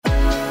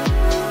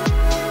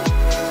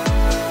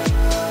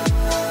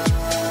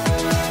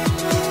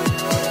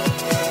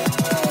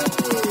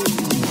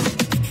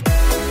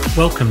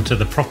Welcome to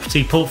the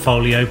Property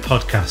Portfolio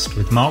Podcast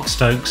with Mark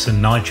Stokes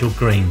and Nigel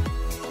Green.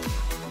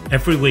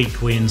 Every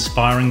week we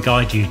inspire and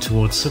guide you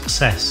towards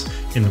success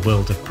in the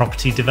world of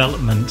property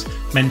development,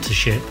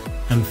 mentorship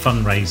and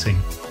fundraising.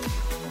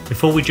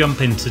 Before we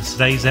jump into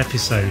today's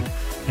episode,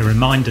 a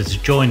reminder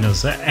to join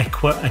us at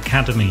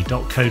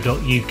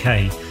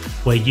equiacademy.co.uk,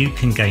 where you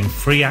can gain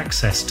free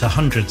access to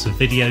hundreds of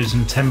videos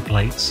and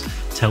templates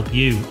to help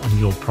you on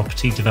your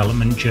property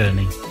development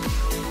journey.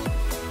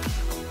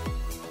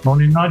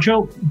 Morning,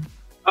 Nigel.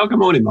 Oh, good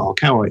morning, Mark.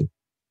 How are you?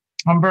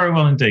 I'm very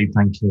well indeed,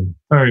 thank you.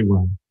 Very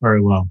well,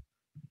 very well.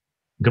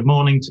 Good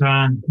morning to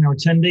our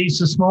attendees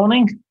this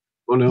morning.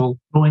 Morning all.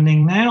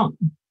 Joining now,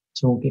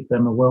 so we'll give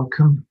them a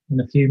welcome in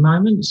a few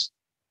moments.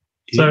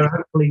 Yeah. So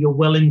hopefully you're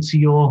well into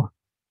your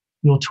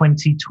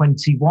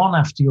 2021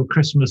 after your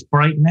Christmas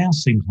break now.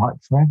 Seems like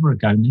forever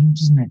ago now,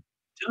 doesn't it?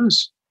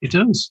 It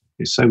does.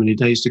 It's so many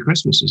days to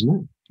Christmas, isn't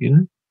it? You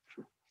know,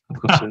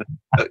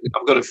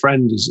 I've got a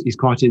friend. He's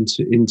quite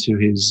into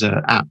his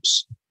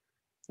apps,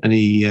 and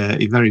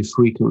he very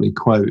frequently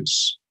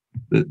quotes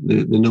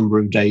the number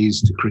of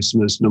days to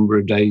Christmas, number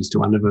of days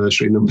to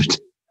anniversary, number.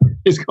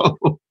 He's got.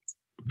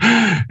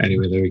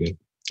 Anyway, there we go.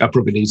 I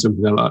probably need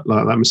something like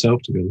that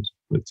myself, to be honest.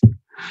 But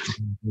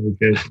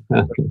good.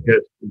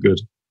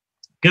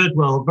 Good.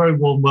 Well, a very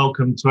warm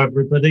welcome to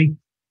everybody.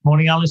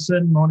 Morning,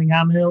 Alison. Morning,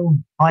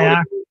 Anil. Hi,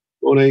 Ash.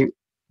 Morning.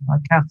 Hi,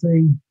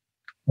 Kathy.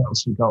 What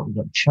else we got? We've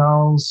got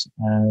Charles,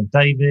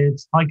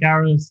 David. Hi,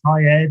 Gareth.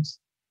 Hi, Ed.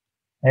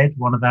 Ed,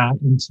 one of our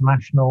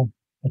international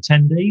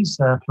attendees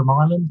from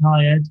Ireland.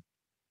 Hi, Ed.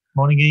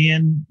 Morning,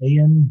 Ian.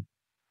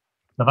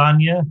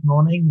 Lavanya,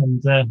 morning.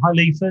 And hi,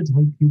 Leaford.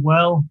 Hope you're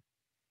well.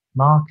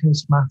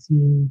 Marcus,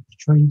 Matthew,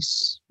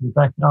 Patrice,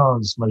 Rebecca. Oh,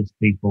 there's loads of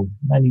people.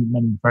 Many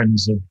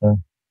friends of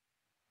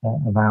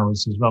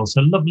ours as well.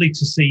 So lovely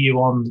to see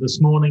you on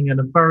this morning, and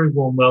a very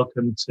warm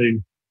welcome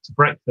to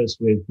breakfast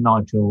with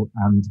Nigel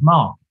and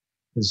Mark.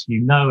 As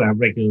you know, our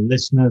regular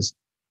listeners,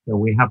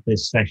 we have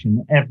this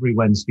session every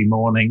Wednesday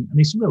morning, and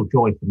it's a real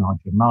joy for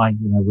Nigel and I.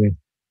 You know, we're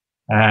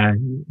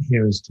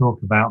here as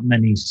talk about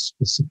many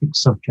specific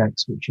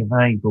subjects which have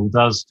enabled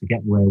us to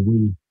get where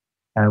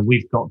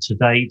we've got to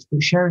date,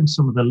 but sharing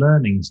some of the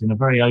learnings in a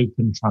very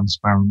open,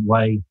 transparent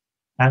way,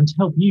 and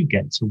help you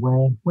get to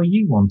where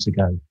you want to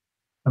go.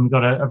 And we've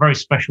got a very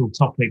special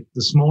topic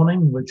this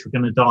morning, which we're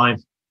going to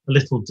dive a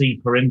little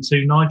deeper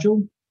into,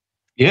 Nigel.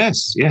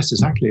 Yes,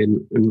 exactly.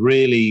 And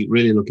really,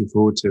 really looking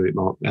forward to it,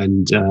 Mark.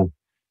 And,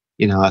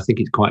 I think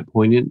it's quite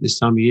poignant this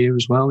time of year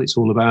as well. It's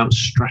all about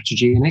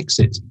strategy and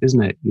exit,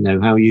 isn't it? You know,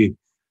 how you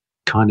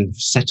kind of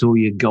set all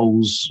your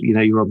goals,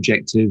 your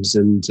objectives,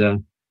 and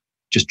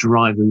just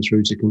drive them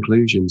through to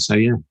conclusion. So,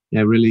 yeah,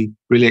 really,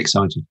 really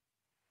excited.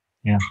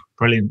 Yeah,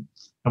 brilliant.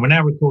 And we're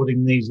now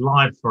recording these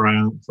live for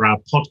our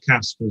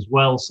podcast as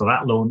well. So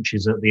that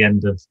launches at the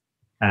end of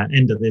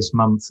this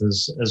month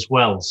as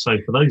well. So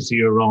for those of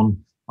you who are on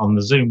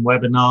the Zoom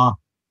webinar,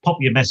 pop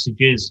your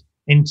messages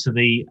into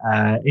the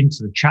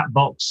chat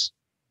box,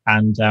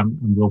 and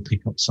we'll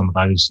pick up some of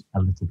those a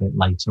little bit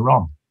later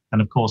on.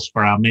 And of course,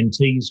 for our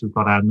mentees, we've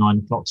got our 9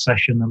 o'clock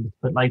session a little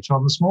bit later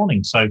on this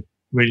morning. So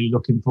really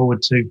looking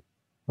forward to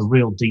a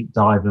real deep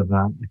dive of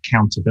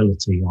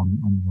accountability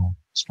on your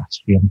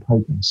strategy and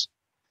progress.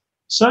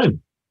 So,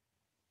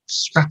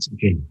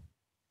 strategy.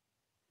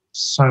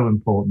 So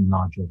important,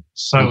 Nigel.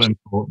 So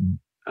important.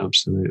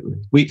 Absolutely.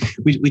 We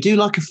do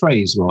like a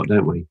phrase, Mark,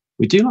 don't we?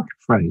 We do like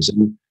a phrase.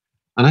 And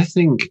I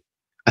think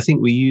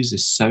we use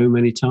this so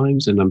many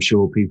times, and I'm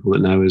sure people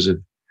that know us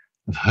have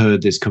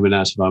heard this coming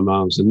out of our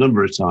mouths a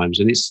number of times,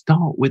 and it's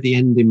start with the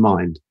end in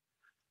mind.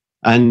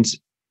 And,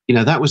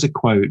 that was a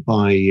quote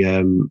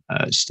by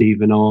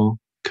Stephen R.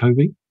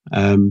 Covey.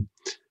 And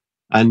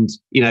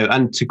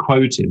to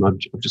quote him, I've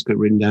just got it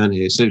written down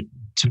here. So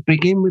to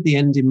begin with the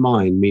end in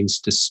mind means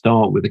to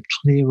start with a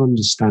clear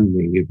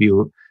understanding of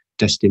your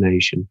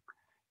destination.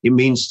 It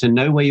means to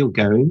know where you're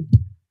going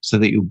so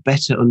that you'll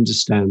better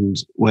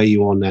understand where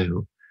you are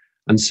now,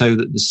 and so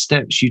that the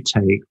steps you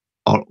take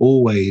are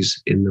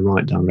always in the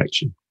right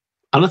direction.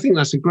 And I think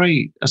that's a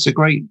great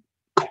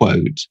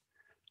quote,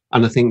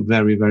 and I think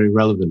very, very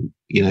relevant,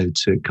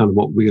 to kind of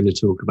what we're going to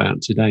talk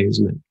about today,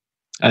 isn't it?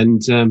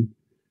 And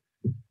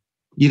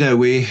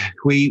we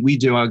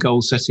do our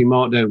goal setting,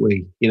 Mark, don't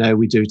we?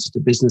 We do it at a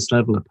business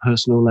level, a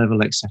personal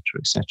level, etc.,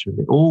 etc.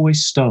 It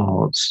always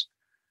starts,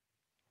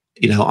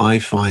 I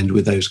find,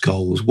 with those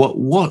goals.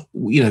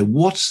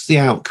 What's the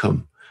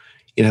outcome?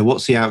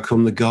 What's the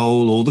outcome, the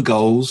goal, or the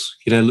goals,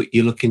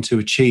 you're looking to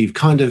achieve?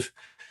 Kind of,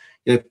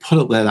 put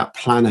up there that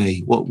plan A,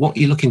 what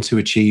you're looking to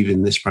achieve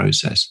in this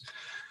process.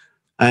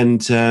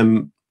 And,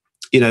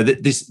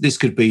 this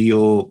could be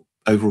your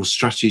overall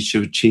strategy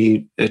to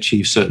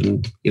achieve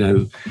certain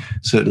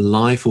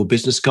life or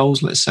business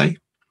goals, let's say.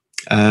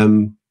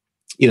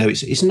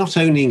 It's not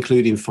only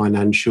including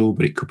financial,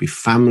 but it could be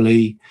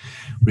family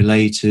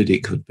related,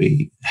 it could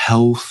be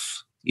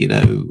health,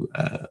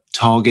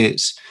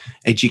 targets,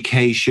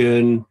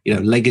 education,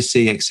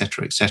 legacy,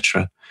 etc.,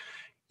 etc.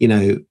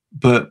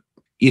 But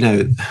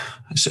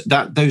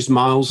that those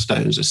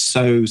milestones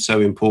are so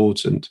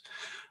important,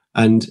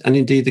 and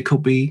indeed there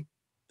could be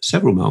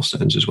several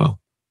milestones as well.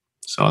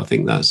 So I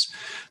think that's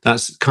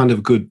kind of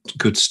a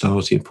good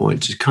starting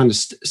point to kind of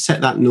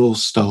set that North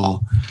Star,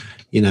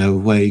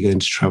 where you're going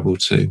to travel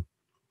to.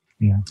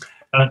 Yeah,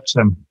 but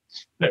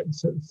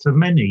for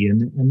many,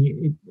 and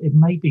it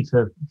may be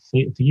for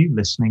you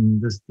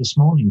listening this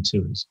morning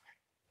to us,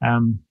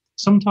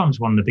 sometimes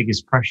one of the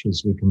biggest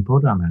pressures we can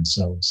put on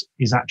ourselves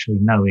is actually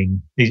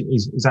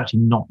actually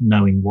not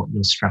knowing what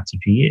your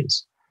strategy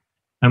is.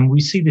 And we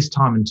see this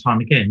time and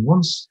time again.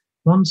 Once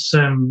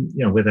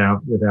with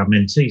our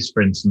mentees,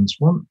 for instance,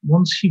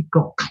 once you've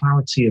got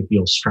clarity of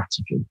your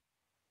strategy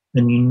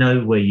and you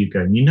know where you're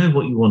going, you know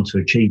what you want to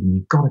achieve, and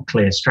you've got a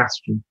clear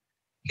strategy,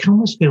 you can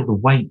almost feel the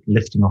weight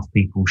lifting off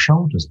people's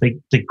shoulders.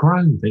 They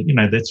grow,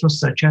 they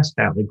thrust their chest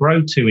out, they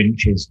grow 2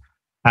 inches,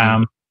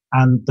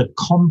 and the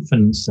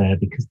confidence there,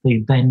 because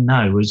they then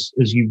know,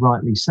 as you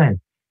rightly said,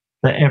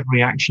 that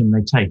every action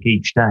they take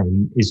each day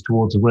is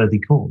towards a worthy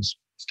cause.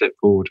 Step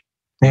forward.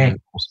 Yeah.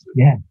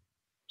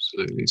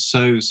 Absolutely.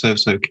 So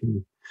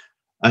key.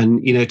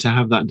 And, to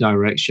have that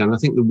direction. I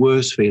think the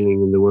worst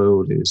feeling in the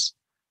world is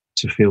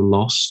to feel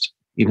lost,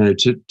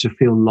 to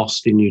feel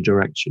lost in your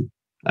direction.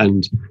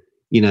 And,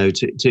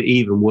 to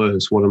even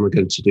worse, what am I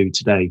going to do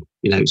today?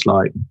 It's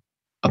like,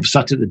 I've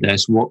sat at the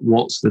desk,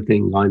 what's the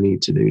thing I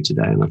need to do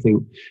today? And I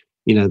think,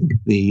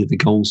 the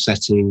goal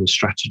setting,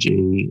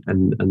 strategy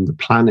and the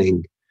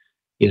planning,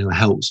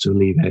 helps to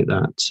alleviate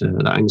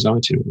that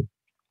anxiety. Really.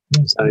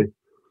 Yeah. So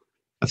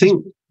I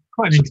think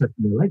quite an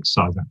interesting little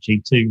exercise,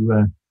 actually,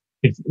 to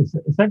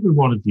if every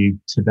one of you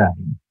today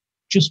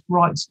just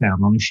writes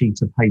down on a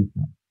sheet of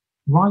paper,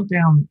 write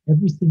down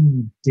everything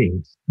you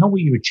did, not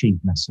what you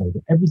achieved necessarily,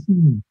 but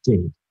everything you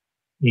did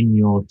in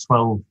your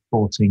 12,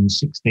 14,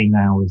 16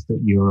 hours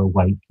that you were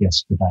awake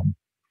yesterday.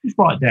 Just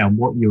write down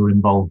what you were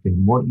involved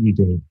in, what you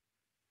did.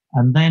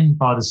 And then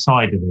by the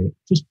side of it,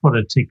 just put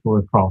a tick or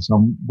a cross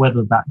on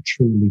whether that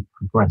truly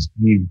progressed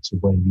you to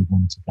where you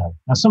want to go.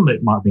 Now, some of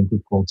it might have been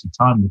good quality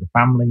time with the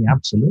family,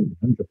 absolutely,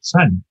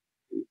 100%.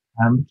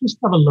 Just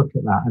have a look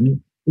at that. And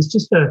it's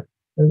just a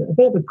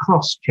bit of a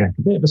cross-check,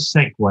 a bit of a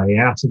segue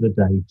out of the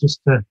day,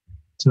 just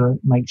to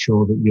make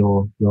sure that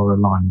you're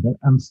aligned.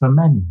 And for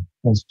many,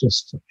 there's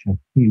just such a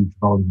huge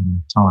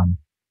volume of time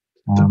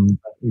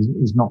that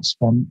is not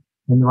spent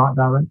in the right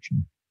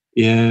direction.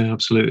 Yeah,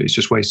 absolutely. It's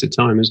just wasted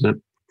time, isn't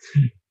it?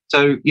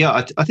 So,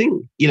 yeah, I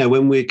think,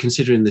 when we're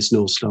considering this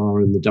North Star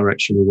and the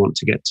direction we want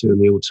to get to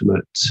and the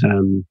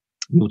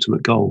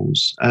ultimate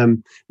goals,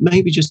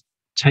 maybe just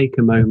take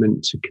a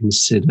moment to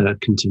consider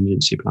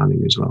contingency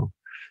planning as well.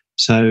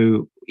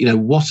 So,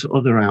 what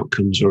other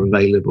outcomes are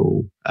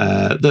available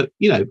that,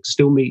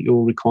 still meet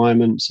your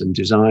requirements and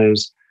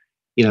desires?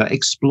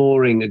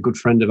 Exploring, a good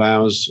friend of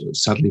ours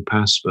sadly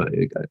passed, but,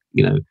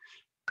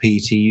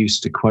 P.T.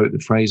 used to quote the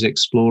phrase,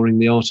 exploring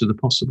the art of the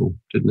possible,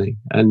 didn't he?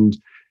 And,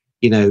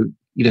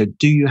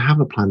 do you have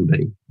a plan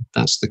B?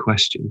 That's the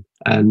question.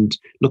 And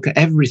look at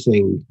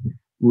everything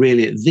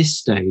really at this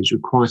stage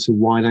with quite a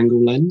wide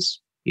angle lens,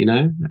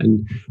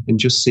 and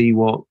just see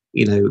what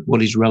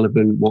is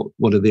relevant,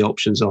 what are the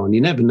options are. And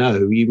you never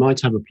know, you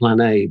might have a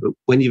plan A, but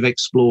when you've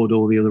explored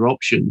all the other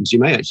options, you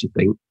may actually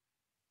think,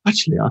 I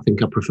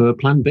think I prefer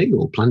plan B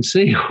or plan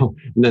C. And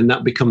then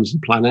that becomes the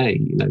plan A,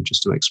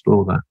 just to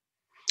explore that.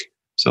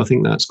 So I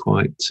think that's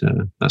quite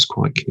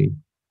key.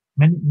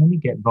 Many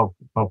get bogged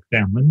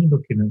down when they're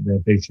looking at their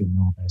vision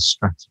or their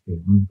strategy.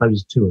 And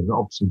those two are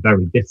obviously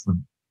very different.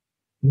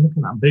 When you look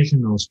at that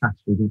vision or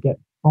strategy, they get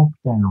bogged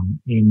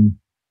down in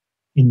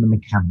the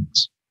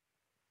mechanics.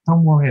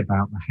 Don't worry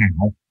about the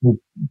how.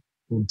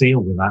 We'll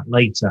deal with that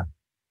later.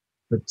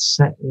 But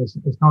as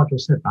Nigel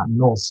said, that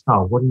North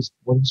Star, what is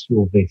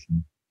your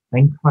vision?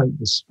 Then create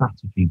the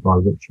strategy by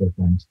which you're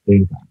going to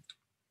do that.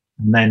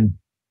 And then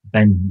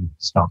you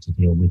start to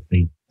deal with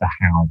the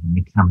how,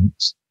 the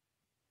mechanics.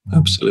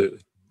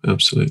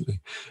 Absolutely.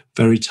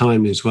 Very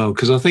timely as well,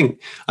 because I think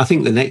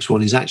the next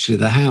one is actually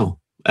the how.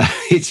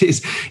 It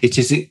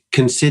is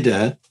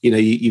consider,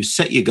 you've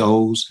set your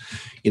goals,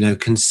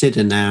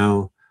 consider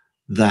now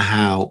the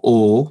how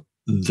or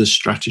the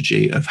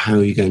strategy of how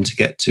you're going to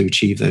get to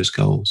achieve those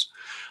goals.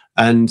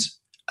 And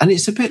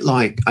it's a bit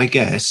like, I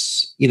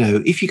guess,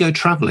 if you go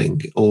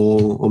traveling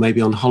or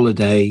maybe on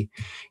holiday,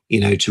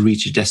 to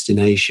reach a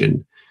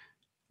destination,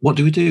 what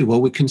do?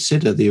 Well, we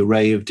consider the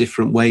array of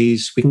different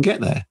ways we can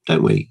get there,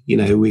 don't we?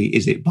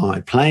 Is it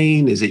by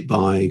plane? Is it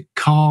by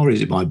car?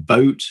 Is it by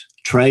boat,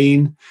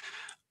 train?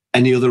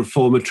 Any other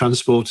form of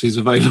transport is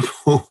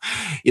available,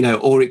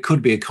 or it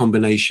could be a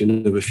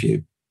combination of a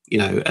few,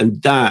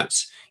 and that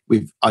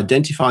we've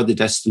identified the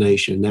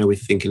destination. Now we're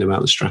thinking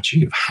about the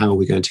strategy of how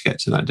we're going to get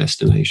to that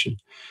destination.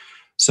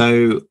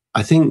 So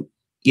I think,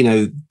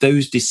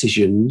 those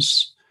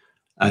decisions,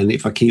 and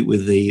if I keep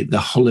with the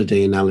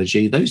holiday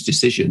analogy, those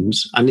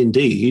decisions and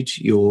indeed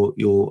your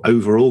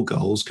overall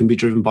goals can be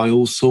driven by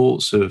all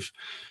sorts of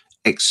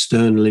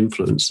external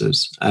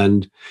influences.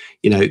 And,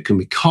 it can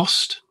be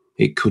cost,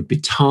 it could be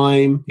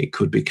time, it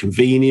could be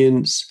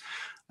convenience,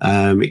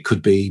 It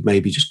could be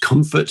maybe just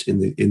comfort in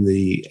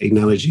the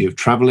analogy of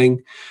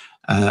traveling.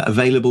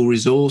 Available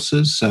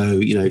resources. So,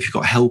 if you've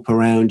got help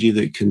around you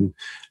that can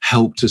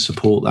help to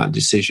support that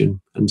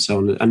decision, and so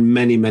on, and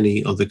many,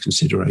 many other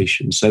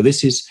considerations. So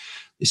this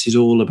is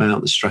all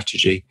about the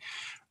strategy.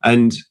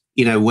 And,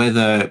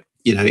 whether,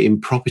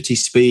 in property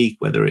speak,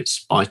 whether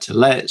it's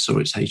buy-to-lets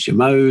or it's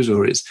HMOs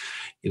or it's,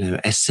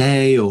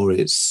 SA or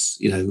it's,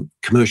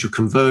 commercial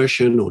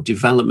conversion or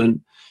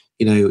development,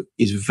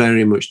 is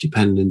very much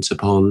dependent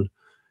upon,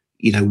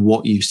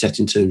 what you've set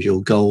in terms of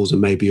your goals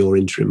and maybe your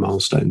interim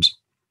milestones.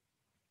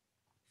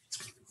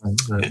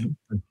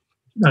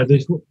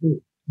 There's,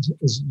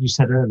 as you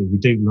said earlier, we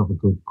do love a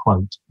good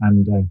quote,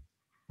 and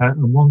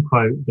one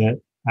quote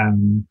that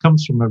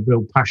comes from a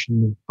real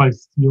passion of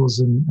both yours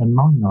and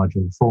mine,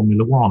 Nigel.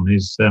 Formula One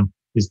is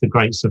the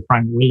great Sir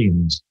Frank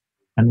Williams,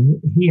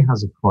 and he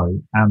has a quote: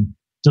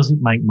 "Does it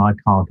make my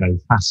car go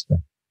faster?"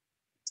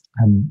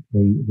 And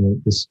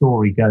the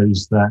story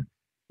goes that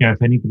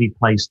if anybody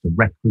placed a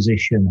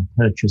requisition,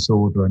 a purchase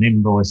order, an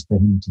invoice for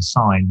him to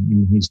sign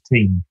in his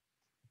team,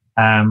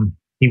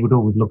 he would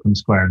always look them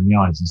square in the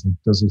eyes and say,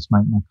 "Does this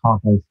make my car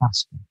go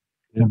faster?"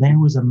 And there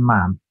was a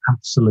man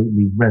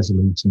absolutely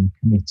resolute and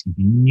committed.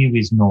 He knew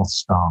his North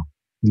Star.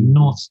 His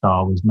North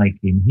Star was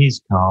making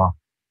his car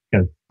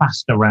go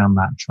faster around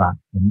that track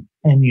than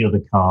any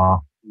other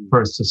car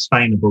for a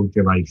sustainable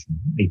duration,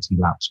 80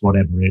 laps,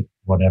 whatever it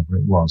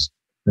was.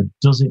 But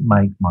does it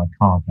make my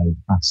car go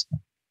faster?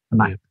 And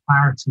that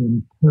clarity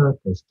and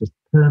purpose just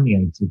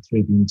permeated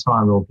through the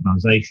entire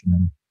organisation.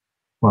 And,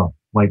 well,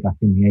 way back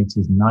in the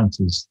 80s and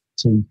 90s,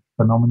 to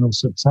phenomenal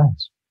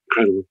success.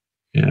 Incredible.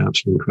 Yeah,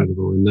 absolutely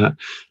incredible. And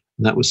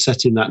that was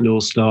setting that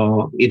North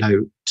Star,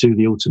 to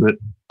the ultimate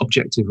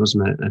objective,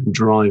 wasn't it? And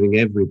driving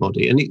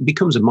everybody. And it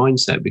becomes a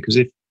mindset, because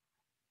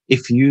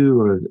if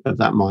you are of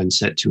that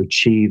mindset to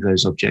achieve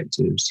those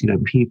objectives,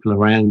 people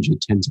around you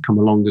tend to come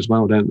along as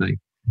well, don't they?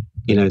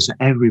 So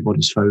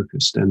everybody's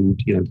focused and,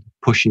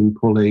 pushing,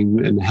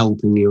 pulling and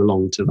helping you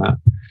along to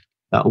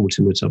that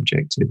ultimate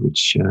objective,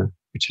 which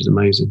is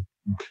amazing.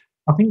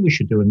 I think we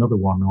should do another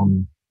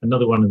one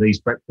of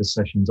these breakfast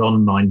sessions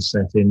on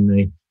mindset in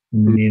the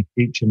near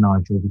future,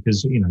 Nigel,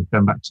 because,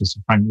 going back to Sir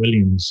Frank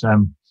Williams,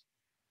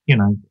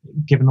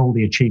 given all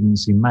the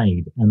achievements he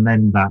made and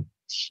then that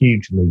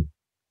hugely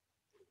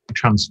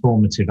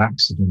transformative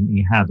accident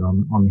he had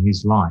on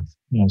his life,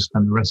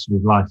 spent the rest of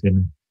his life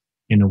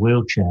in a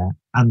wheelchair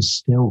and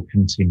still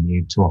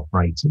continued to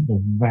operate at the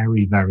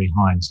very, very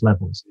highest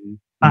levels.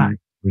 That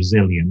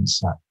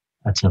resilience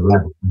at a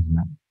level, isn't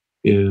it?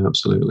 Yeah,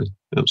 absolutely.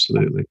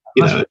 Absolutely.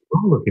 That's what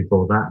I'm looking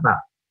for,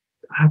 that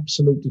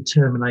absolute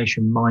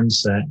determination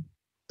mindset,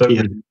 but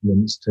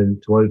resilience to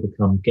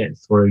overcome, get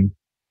through,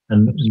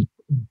 and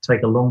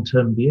take a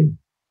long-term view.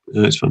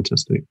 It's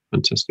fantastic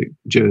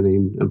journey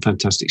and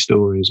fantastic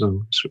story as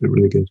well. It's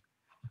really good.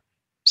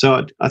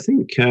 So I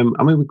think,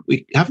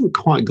 we haven't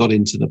quite got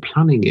into the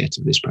planning yet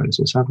of this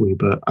process, have we?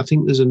 But I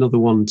think there's another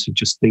one to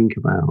just think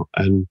about,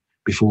 and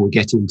before we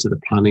get into the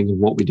planning of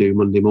what we do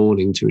Monday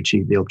morning to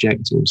achieve the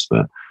objectives.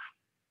 But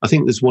I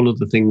think there's one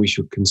other thing we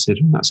should consider,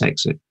 and that's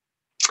exit.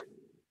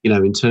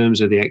 In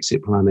terms of the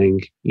exit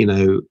planning,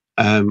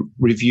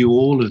 review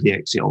all of the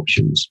exit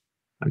options.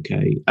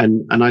 Okay.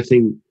 And I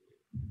think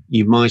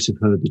you might have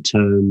heard the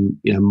term,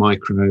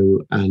 micro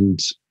and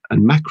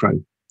macro.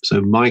 So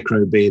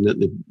micro being at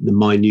the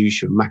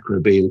minutiae,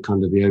 macro being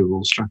kind of the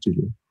overall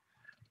strategy.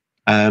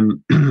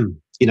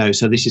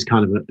 So this is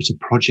kind of at a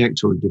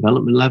project or a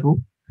development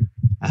level.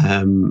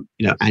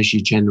 As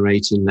you're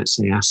generating, let's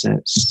say,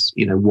 assets,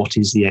 what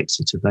is the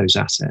exit of those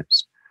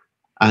assets?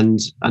 And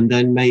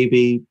then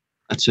maybe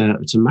at a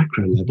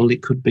macro level,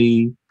 it could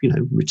be,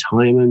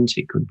 retirement,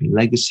 it could be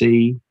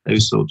legacy,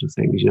 those sorts of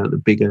things,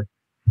 the bigger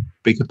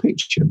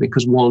picture,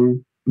 because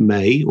one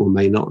may or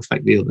may not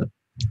affect the other.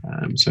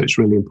 So it's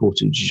really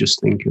important to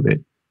just think of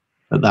it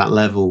at that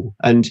level.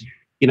 And,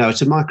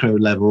 at a micro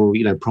level,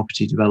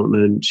 property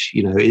development,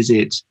 is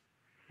it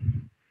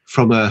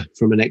from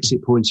an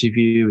exit point of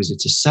view, is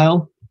it a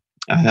sell?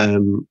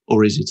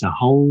 Or is it a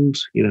hold,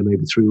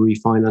 maybe through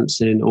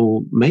refinancing,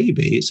 or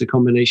maybe it's a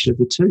combination of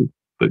the two,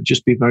 but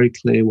just be very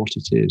clear what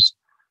it is.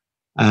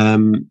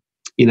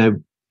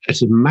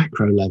 At a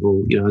macro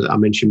level, as I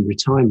mentioned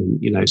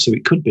retirement, so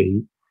it could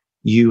be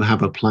you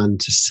have a plan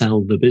to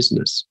sell the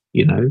business,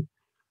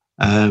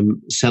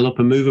 sell up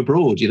and move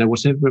abroad,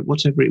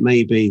 whatever it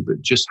may be,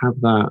 but just have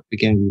that,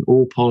 again,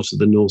 all part of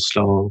the North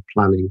Star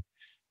planning.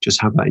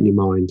 Just have that in your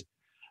mind.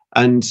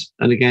 And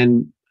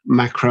again,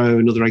 macro,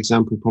 another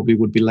example probably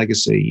would be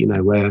legacy,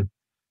 where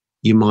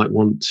you might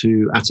want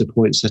to, at a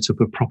point, set up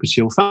a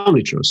property or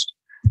family trust.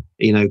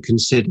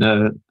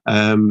 Consider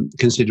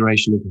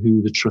consideration of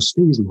who the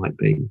trustees might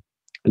be.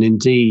 And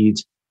indeed,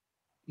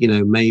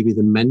 maybe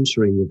the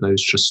mentoring of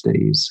those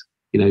trustees,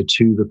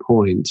 to the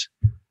point,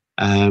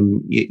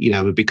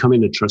 of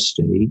becoming a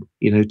trustee,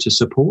 to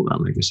support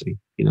that legacy,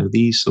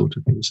 these sort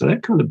of things. So they're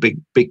kind of big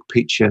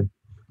picture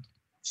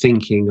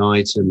thinking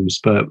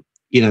items, but,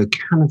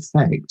 can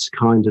affect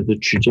kind of the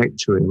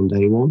trajectory on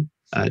day one.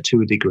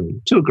 to a degree,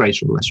 to a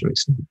greater or lesser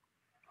extent.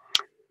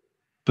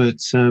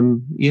 But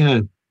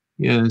yeah.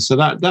 So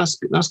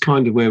that's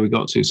kind of where we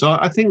got to. So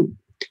I think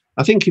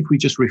if we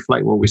just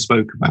reflect what we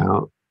spoke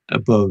about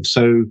above,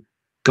 so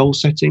goal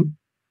setting.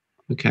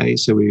 Okay,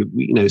 so we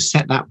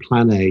set that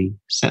plan A,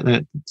 set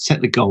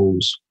the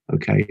goals.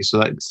 Okay, so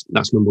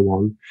that's number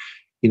one.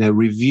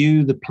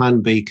 Review the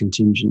plan B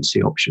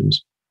contingency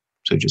options.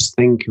 So just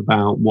think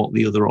about what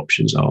the other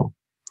options are.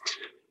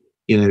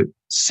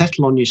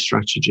 Settle on your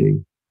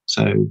strategy.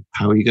 So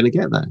how are you going to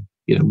get there?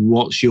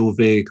 What's your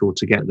vehicle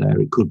to get there?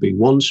 It could be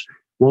one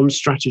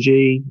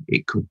strategy.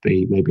 It could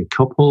be maybe a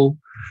couple.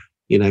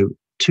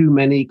 Too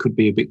many could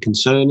be a bit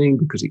concerning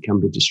because it can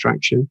be a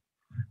distraction.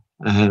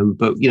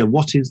 But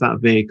what is that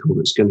vehicle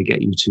that's going to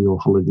get you to your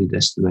holiday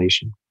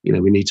destination?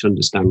 We need to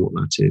understand what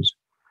that is,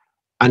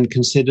 and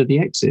consider the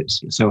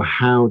exits. So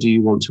how do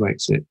you want to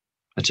exit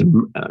at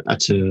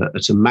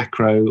a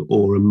macro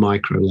or a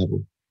micro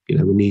level?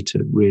 We need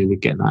to really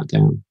get that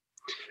down.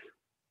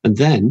 And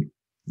then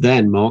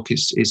Mark,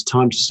 it's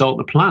time to start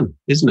the plan,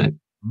 isn't it?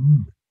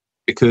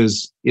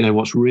 Because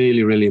what's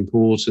really, really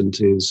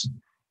important is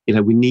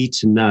we need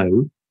to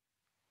know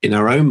in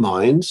our own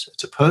minds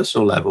at a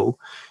personal level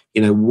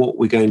what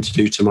we're going to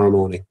do tomorrow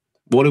morning.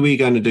 What are we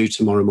going to do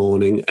tomorrow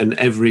morning and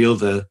every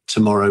other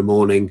tomorrow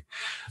morning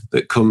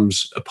that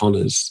comes upon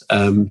us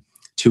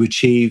to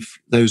achieve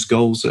those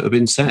goals that have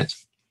been set?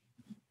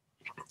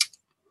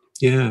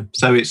 Yeah,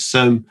 so it's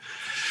a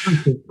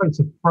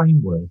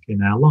framework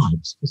in our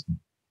lives, isn't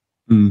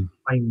it?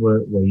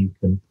 Framework where you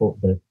can put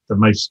the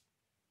most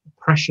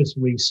precious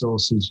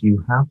resources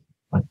you have,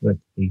 like that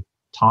could be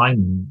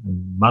time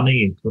and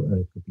money, it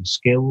could be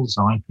skills,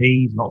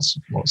 IP, lots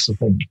of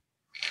things.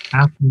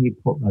 How can you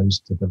put those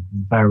to the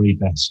very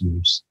best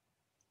use?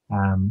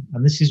 And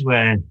this is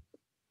where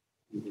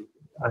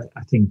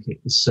I think it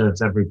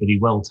serves everybody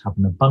well to have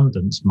an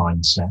abundance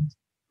mindset.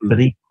 But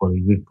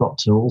equally, we've got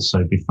to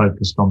also be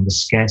focused on the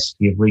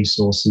scarcity of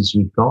resources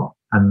we've got.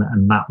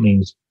 And that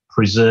means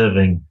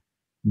preserving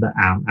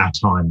our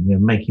time,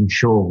 making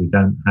sure we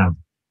don't have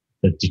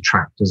the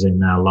detractors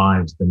in our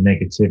lives, the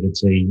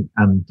negativity,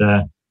 and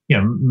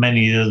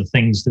many of the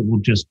things that will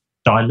just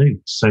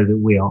dilute, so that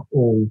we are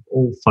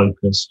all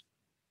focused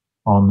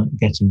on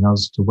getting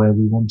us to where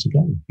we want to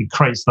go. It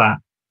creates that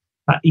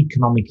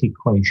economic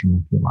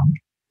equation, if you like.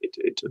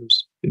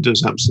 It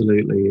does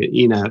absolutely.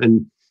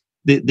 And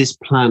this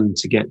plan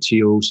to get to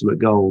your ultimate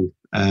goal.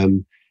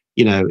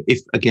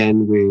 If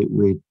again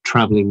we're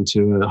traveling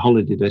to a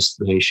holiday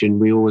destination,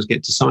 we always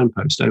get to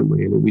signpost, don't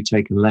we? And we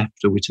take a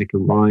left or we take a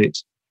right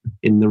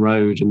in the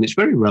road, and it's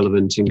very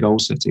relevant in goal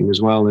setting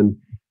as well. And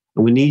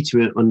we need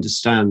to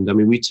understand,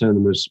 we term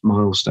them as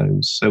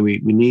milestones. So we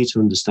need to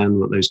understand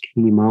what those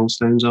key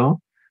milestones are,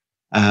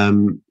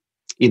 and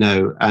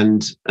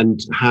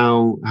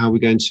how we're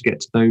going to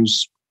get to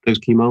those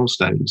key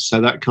milestones. So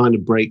that kind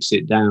of breaks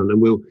it down,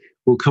 and we'll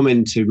come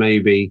into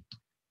maybe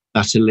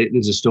that.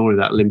 There's a story of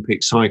that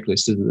Olympic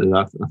cyclist, isn't there?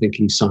 I think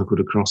he cycled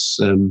across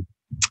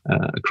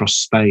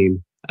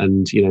Spain,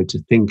 and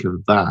to think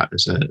of that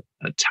as a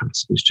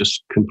task was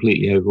just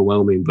completely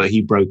overwhelming. But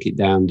he broke it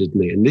down,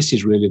 didn't he? And this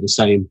is really the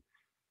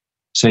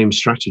same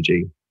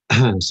strategy.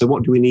 So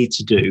what do we need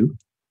to do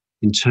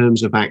in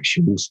terms of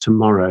actions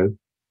tomorrow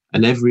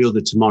and every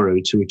other tomorrow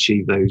to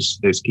achieve those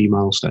key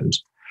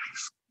milestones?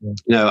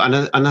 Yeah.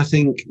 And I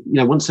think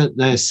once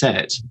they're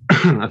set,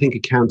 I think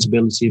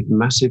accountability is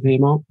massive here,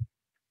 Mark.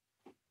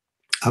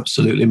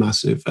 Absolutely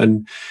massive.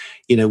 And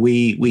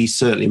we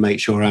certainly make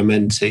sure our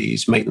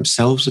mentees make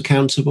themselves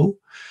accountable,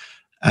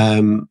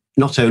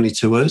 not only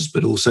to us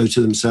but also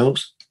to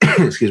themselves.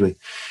 Excuse me.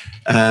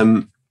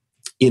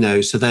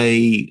 So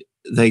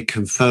they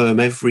confirm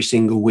every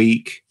single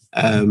week,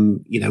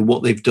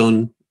 what they've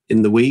done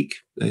in the week.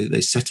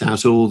 They set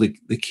out all the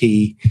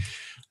key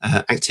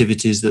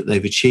activities that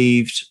they've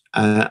achieved,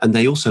 and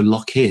they also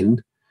lock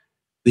in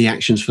the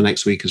actions for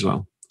next week as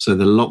well. So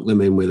they lock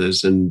them in with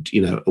us, and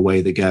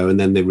away they go, and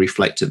then they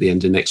reflect at the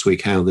end of next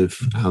week how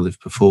they've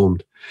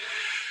performed.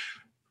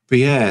 But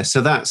yeah, so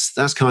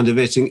that's kind of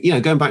it.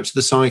 And going back to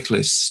the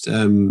cyclist,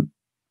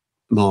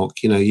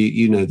 Mark,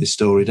 you know this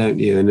story, don't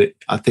you? And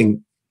I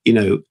think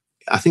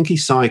he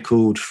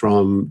cycled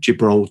from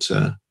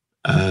Gibraltar.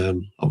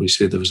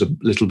 Obviously, there was a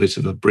little bit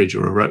of a bridge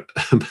or a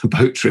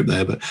boat trip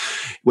there, but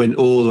went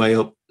all the way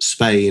up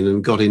Spain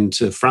and got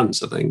into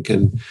France, I think.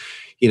 And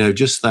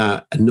just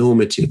that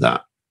enormity of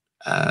that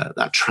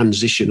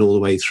transition all the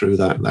way through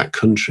that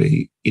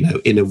country,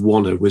 in a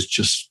wanna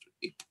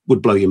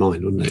would blow your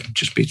mind, wouldn't it?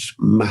 Just be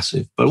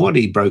massive. But what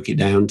he broke it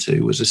down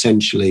to was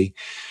essentially,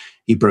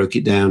 he broke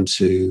it down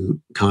to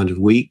kind of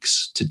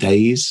weeks, to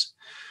days,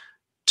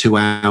 to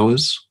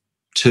hours,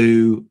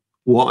 to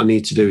what I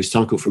need to do is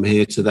cycle from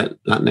here to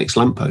that next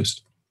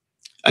lamppost.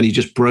 And he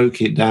just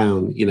broke it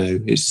down.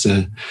 It's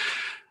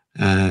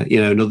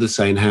another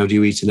saying, how do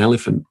you eat an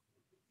elephant?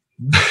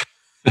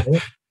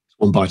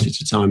 One bite at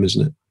a time,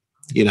 isn't it?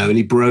 And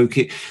he broke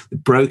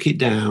it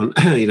down.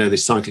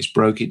 This cyclist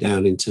broke it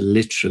down into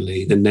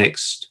literally the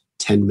next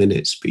 10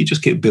 minutes, but you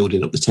just keep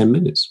building up the 10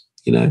 minutes.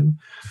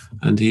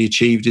 and he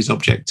achieved his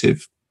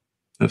objective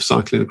of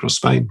cycling across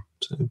Spain.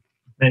 So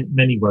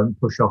many won't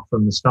push off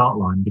from the start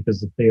line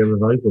because of fear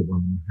of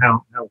overwhelm.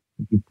 How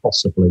could you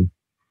possibly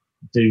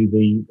do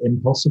the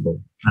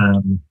impossible?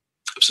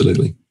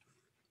 Absolutely.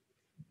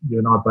 You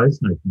and I both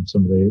know from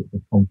some of the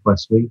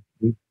conquests we've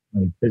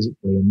made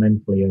physically and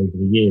mentally over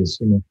the years,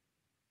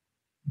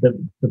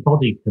 the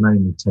body can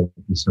only take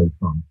you so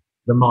far.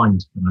 The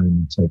mind can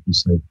only take you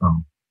so far.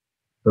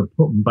 But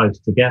put them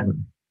both together,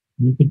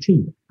 you can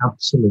achieve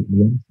absolutely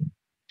anything.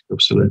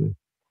 Absolutely.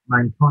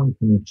 Mankind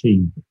can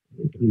achieve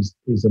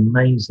is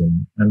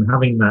amazing. And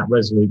having that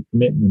resolute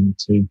commitment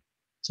to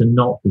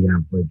not be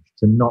average,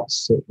 to not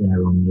sit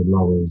there on your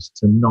laurels,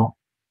 to not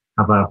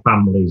have our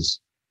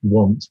families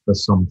want for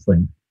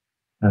something,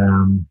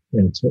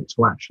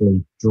 to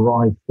actually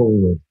drive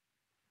forward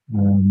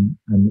and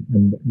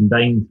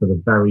aim for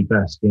the very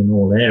best in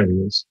all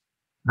areas,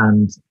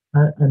 and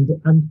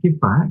give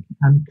back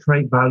and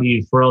create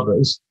value for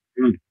others.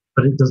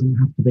 But it doesn't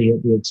have to be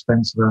at the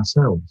expense of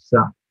ourselves.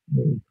 That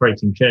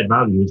creating shared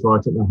value is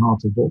right at the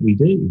heart of what we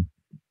do.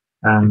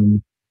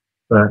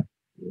 But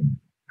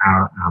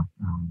our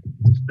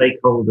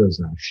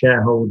stakeholders, our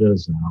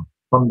shareholders, our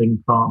funding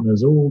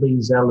partners, all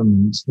these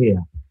elements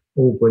here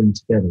all bring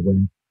together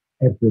when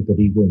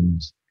everybody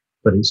wins.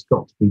 But it's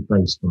got to be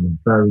based on a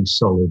very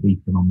solid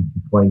economic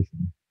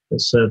equation that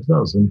serves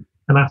us. And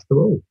after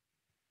all,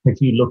 if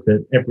you look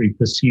at every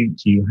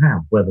pursuit you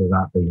have, whether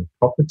that be a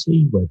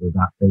property, whether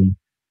that be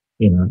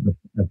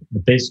a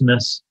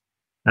business,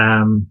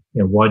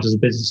 why does a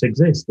business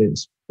exist?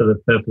 It's for the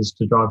purpose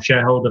to drive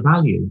shareholder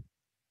value.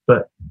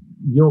 But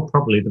you're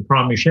probably the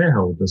primary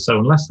shareholder. So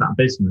unless that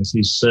business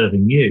is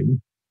serving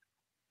you,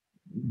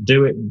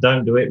 do it,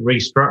 don't do it,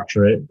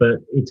 restructure it, but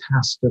it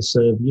has to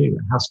serve you.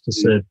 It has to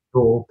serve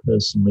your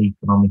personal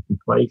economic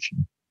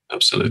equation.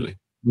 Absolutely.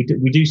 We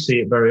do see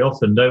it very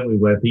often, don't we,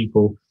 where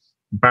people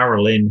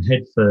barrel in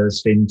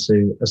headfirst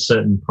into a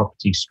certain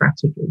property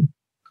strategy.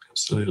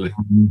 Absolutely.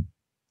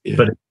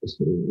 But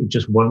it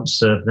just won't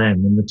serve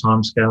them in the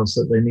timescales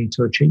that they need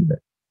to achieve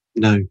it.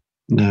 No,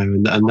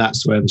 and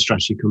that's where the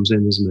strategy comes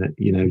in, isn't it?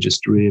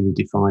 Just really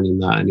defining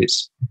that, and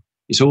it's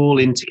all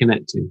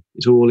interconnecting.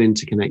 It's all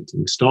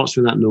interconnecting. It starts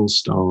with that North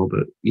Star,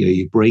 but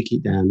you break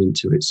it down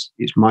into its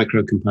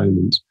micro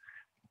components,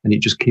 and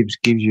it just gives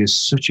you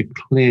such a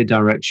clear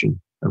direction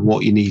of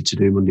what you need to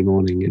do Monday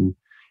morning. And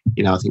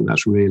I think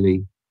that's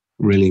really,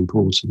 really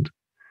important.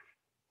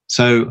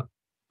 So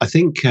I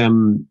think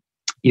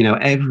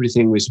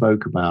everything we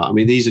spoke about, I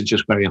mean, these are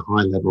just very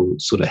high level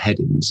sort of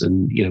headings,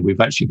 and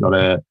we've actually got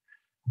our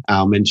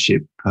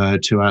mentorship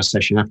 2-hour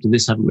session after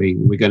this, haven't we?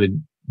 We're going to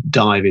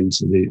dive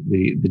into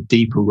the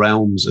deeper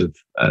realms of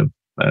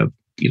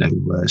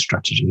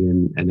strategy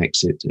and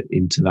exit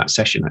into that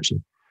session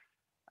actually.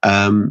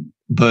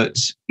 But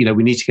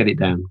we need to get it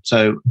down.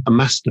 So a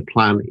master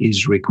plan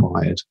is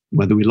required,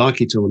 whether we like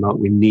it or not.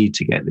 We need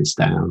to get this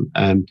down.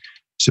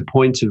 It's a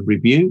point of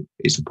review.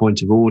 It's a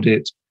point of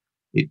audit.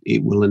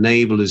 It will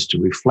enable us to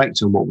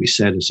reflect on what we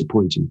said as a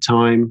point in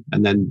time.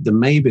 And then there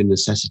may be a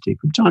necessity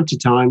from time to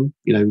time,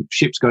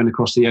 ships going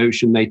across the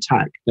ocean, they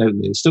tack, don't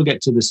they? They still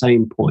get to the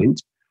same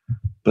point,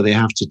 but they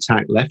have to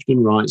tack left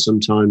and right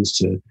sometimes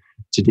to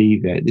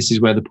deviate. This is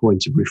where the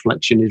point of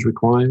reflection is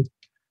required.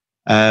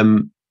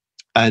 This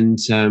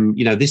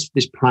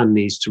plan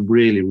needs to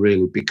really,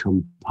 really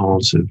become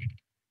part of,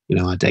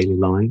 our daily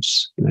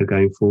lives,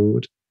 going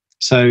forward.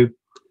 So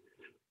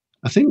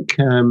I think,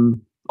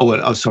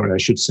 I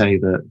should say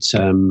that,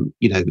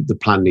 the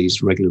plan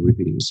needs regular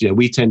reviews.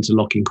 We tend to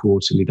lock in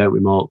quarterly, don't we,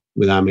 Mark,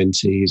 with our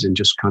mentees, and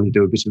just kind of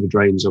do a bit of a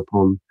drains up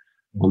on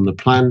the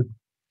plan,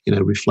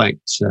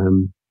 reflect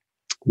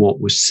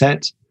what was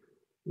set,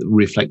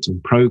 reflect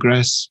on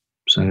progress,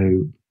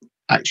 so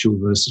actual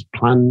versus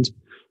planned,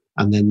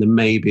 and then there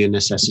may be a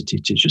necessity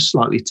to just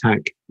slightly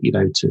tack,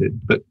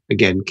 but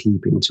again,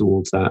 keeping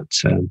towards that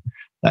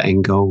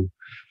end goal.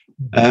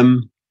 I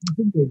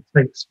think it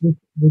takes,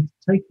 with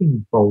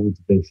taking bold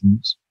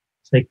visions,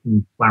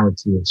 taking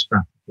clarity of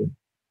strategy,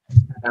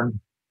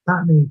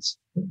 that needs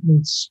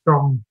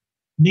strong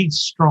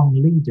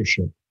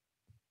leadership.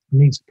 It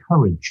needs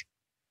courage.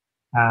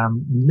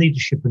 And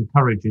leadership and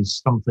courage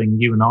is something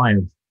you and I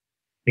have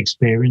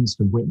experienced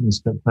and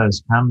witnessed at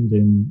first hand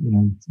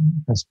in,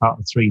 best part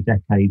of 3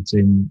 decades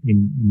in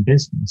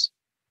business.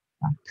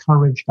 That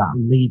courage, that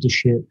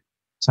leadership,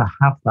 to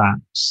have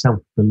that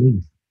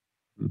self-belief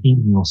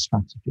in your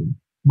strategy,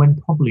 when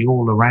probably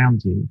all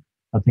around you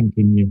are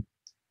thinking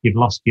you've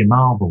lost your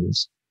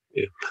marbles.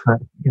 Yeah.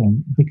 But,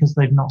 because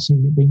they've not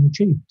seen it being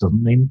achieved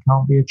doesn't mean it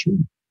can't be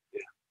achieved.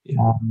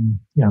 Yeah.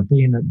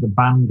 Being at the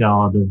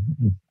vanguard of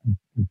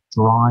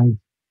drive,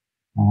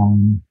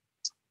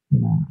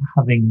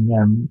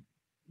 having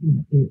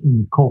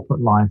in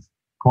corporate life,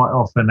 quite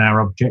often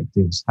our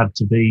objectives had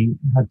to be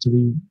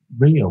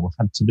real,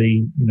 had to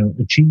be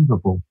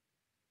achievable.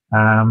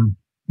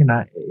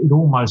 It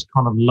almost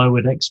kind of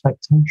lowered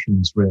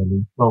expectations,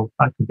 really. Well,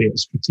 that could be at a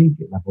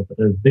strategic level, but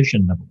at a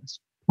vision level, let's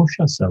push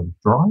ourselves,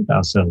 drive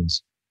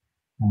ourselves,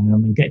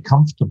 and get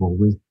comfortable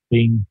with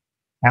being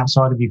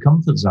outside of your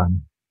comfort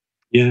zone.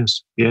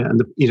 Yes, yeah, and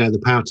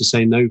the power to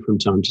say no from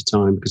time to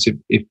time, because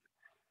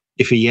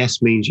if a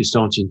yes means you're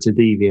starting to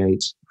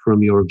deviate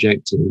from your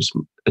objectives,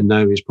 a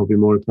no is probably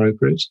more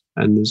appropriate.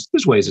 And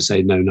there's ways to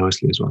say no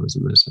nicely as well,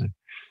 isn't there? So,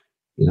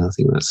 I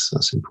think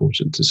that's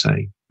important to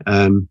say.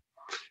 I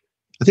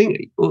think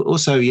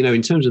also,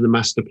 in terms of the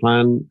master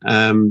plan,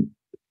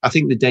 I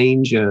think the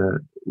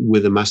danger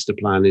with a master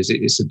plan is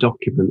it's a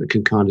document that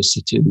can kind of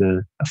sit in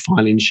a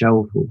filing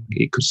shelf, or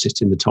it could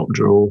sit in the top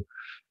drawer,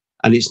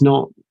 and it's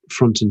not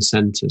front and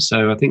center.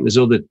 So I think there's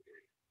other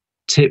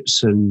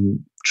tips and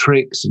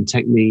tricks and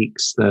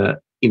techniques that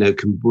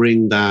can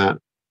bring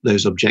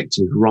those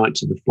objectives right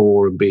to the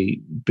fore and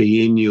be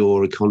in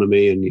your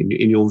economy and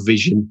in your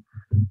vision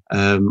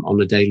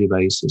on a daily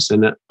basis.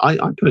 And I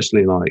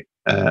personally like,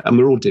 and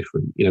we're all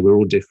different. We're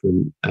all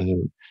different.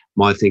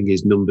 My thing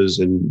is numbers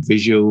and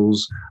visuals.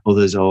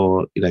 Others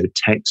are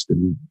text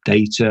and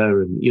data,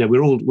 and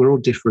we're all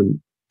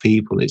different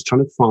people. It's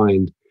trying to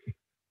find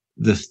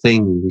the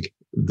thing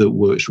that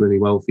works really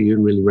well for you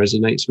and really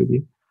resonates with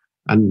you.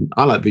 And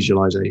I like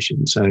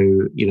visualization. So,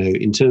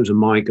 in terms of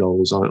my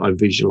goals, I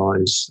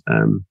visualize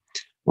on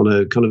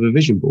a kind of a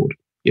vision board.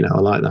 I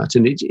like that.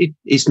 And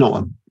it's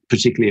not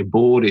particularly a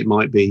board. It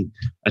might be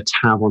a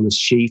tab on a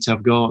sheet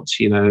I've got,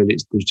 and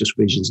there's just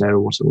visions there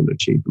of what I want to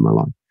achieve in my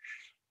life.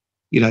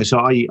 So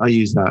I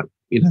use that,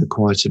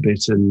 quite a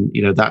bit. And,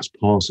 that's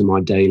part of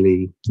my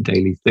daily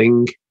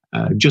thing,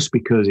 just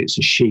because it's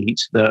a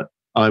sheet that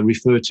I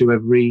refer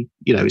to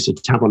it's a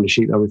tab on the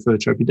sheet that I refer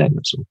to every day.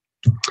 That's all.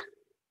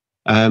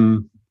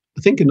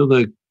 I think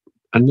another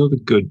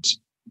good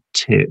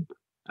tip,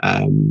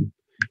 and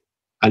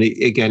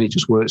it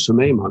just works for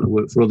me. It might not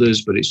work for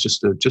others, but it's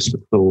just a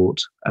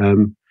thought.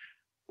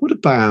 What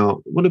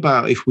about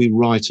if we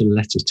write a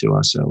letter to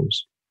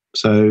ourselves?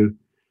 So,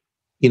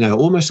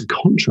 almost a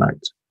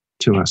contract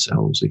to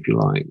ourselves, if you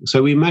like.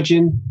 So we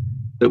imagine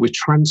that we're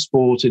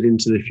transported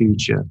into the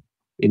future,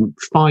 in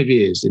 5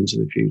 years into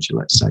the future,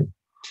 let's say,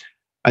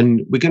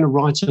 and we're going to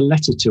write a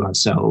letter to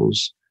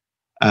ourselves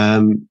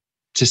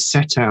to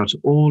set out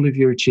all of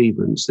your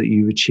achievements that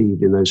you've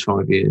achieved in those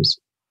 5 years.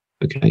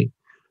 Okay.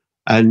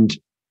 And,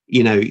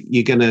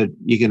 you're going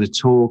to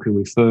talk and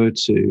refer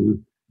to,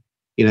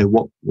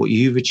 what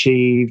you've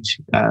achieved,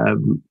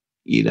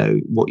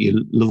 what your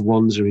loved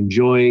ones are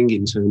enjoying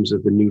in terms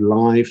of the new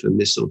life and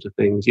this sort of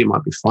things. It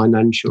might be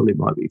financial, it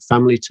might be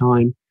family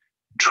time,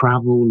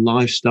 travel,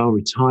 lifestyle,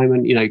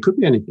 retirement, it could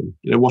be anything,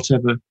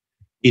 whatever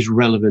is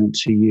relevant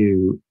to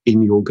you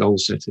in your goal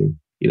setting,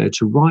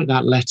 to write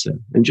that letter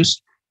and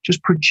just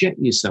project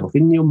yourself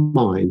in your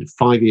mind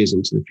 5 years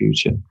into the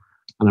future.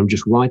 And I'm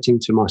just writing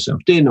to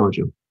myself, dear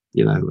Nigel,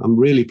 I'm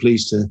really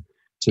pleased to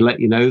let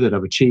you know that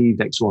I've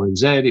achieved X, Y, and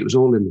Z. It was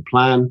all in the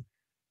plan.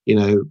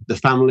 The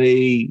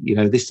family,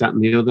 this, that,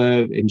 and the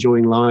other,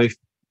 enjoying life,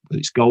 whether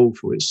it's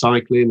golf or it's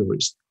cycling or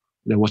it's,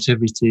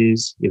 whatever it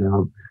is,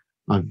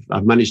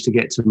 I've managed to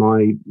get to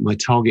my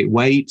target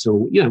weight,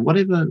 or,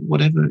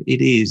 whatever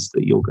it is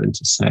that you're going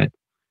to set,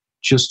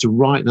 just to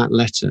write that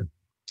letter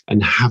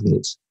and have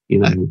it,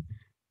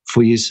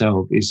 for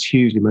yourself is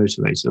hugely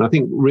motivating. And I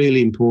think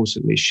really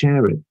importantly,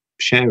 share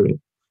it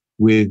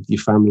with your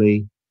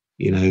family,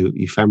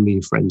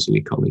 your friends and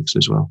your colleagues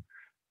as well.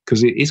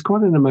 Because it's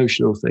quite an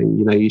emotional thing.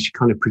 You should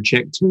kind of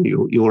project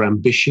your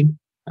ambition.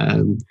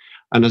 And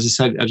as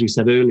you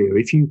said earlier,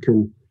 if you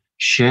can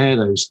share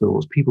those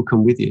thoughts, people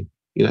come with you.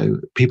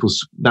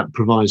 That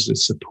provides the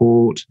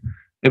support,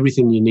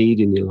 everything you need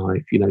in your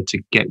life,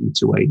 to get you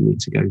to where you need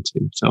to go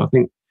to. So I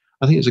think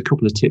there's a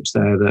couple of tips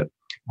there that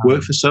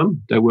work for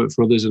some, they work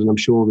for others, and I'm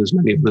sure there's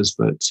many of us,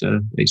 but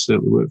they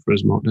certainly work for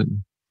us, Mark,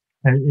 don't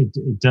they?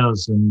 It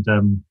does. And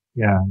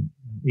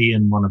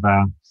Ian, one of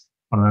our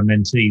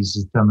mentees,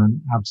 has done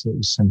an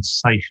absolutely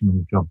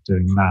sensational job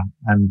doing that.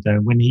 And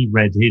when he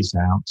read his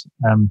out,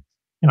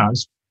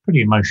 it's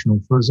pretty emotional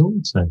for us all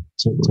to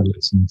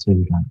listen to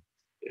that.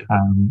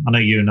 I know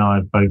you and I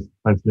have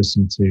both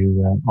listened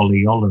to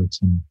Ollie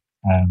Ollerton.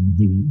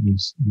 He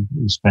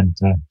spent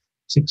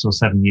 6 or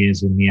 7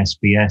 years in the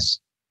SBS,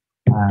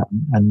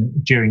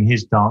 and during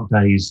his dark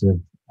days of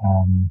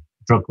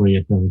drug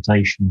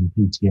rehabilitation and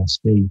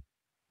PTSD,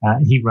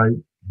 he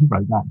wrote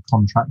that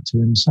contract to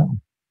himself,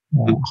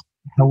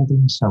 held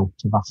himself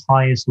to the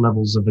highest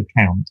levels of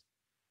account,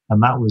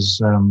 and that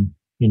was,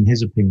 in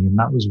his opinion,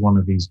 that was one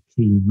of his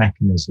key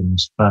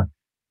mechanisms for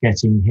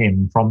getting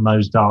him from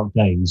those dark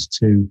days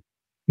to,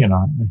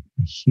 a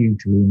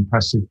hugely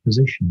impressive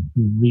position.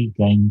 He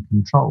regained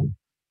control.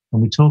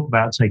 And we talk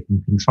about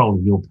taking control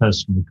of your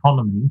personal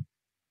economy.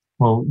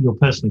 Well, your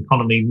personal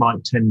economy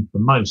might tend for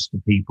most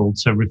of people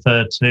to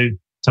refer to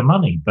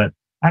money, but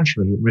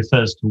actually it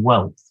refers to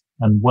wealth,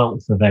 and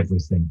wealth of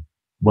everything.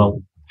 Wealth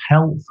of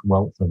health,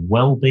 wealth of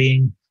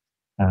well-being,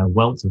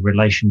 wealth of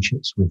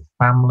relationships with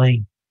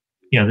family.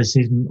 This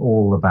isn't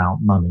all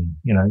about money.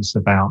 It's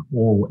about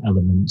all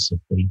elements of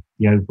the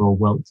overall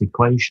wealth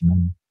equation.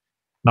 And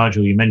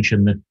Nigel, you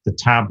mentioned the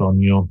tab on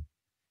your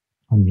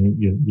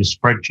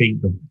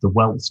spreadsheet, the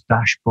wealth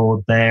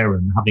dashboard there,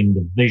 and having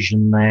the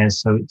vision there.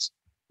 So it's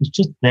it's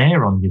just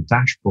there on your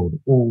dashboard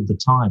all the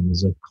time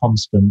as a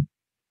constant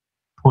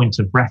point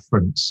of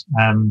reference.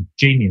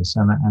 Genius,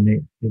 and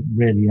it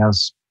really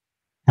has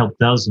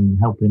helped us and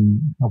helping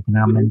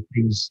our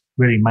mentees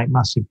really make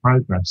massive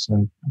progress.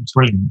 So it's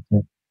brilliant.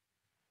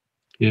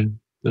 Yeah,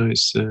 no,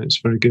 it's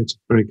very good,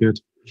 very good.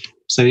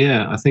 So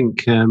yeah, I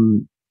think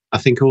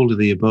all of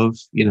the above,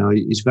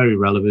 is very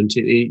relevant.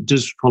 It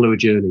does follow a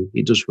journey.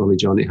 It does follow,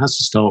 John. It has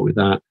to start with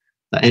that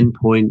end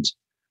point.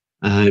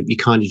 You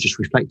kind of just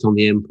reflect on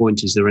the end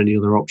point. Is there any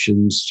other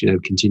options?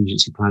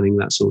 Contingency planning,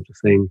 that sort of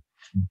thing.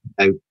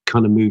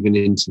 Kind of moving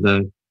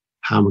into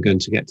how am I going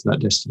to get to that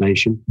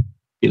destination?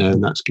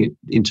 And that's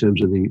in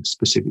terms of the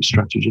specific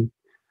strategy.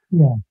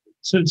 Yeah.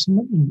 So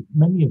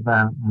many of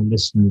our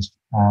listeners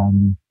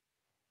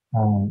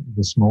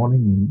this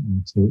morning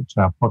and to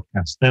our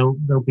podcast,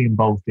 they'll be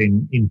involved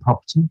in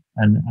property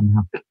and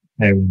have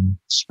varying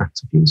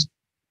strategies.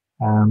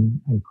 And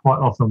quite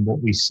often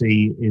what we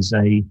see is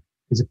a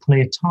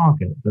clear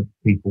target that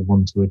people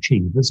want to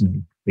achieve, isn't it? It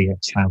could be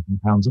X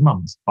 £1,000 a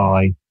month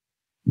by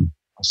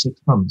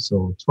 6 months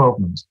or 12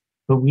 months.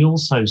 But we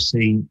also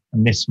see a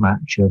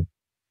mismatch of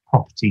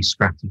property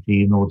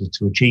strategy in order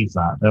to achieve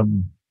that,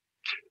 don't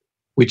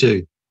we?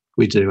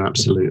 We do,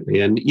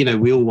 absolutely. And,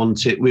 we all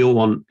want it. We all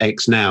want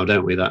X now,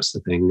 don't we? That's the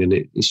thing. And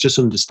it's just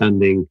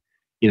understanding,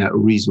 a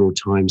reasonable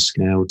time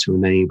scale to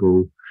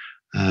enable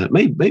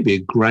maybe a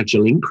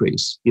gradual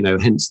increase,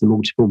 hence the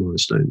multiple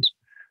milestones.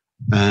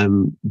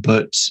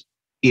 But,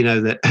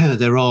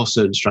 there are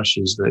certain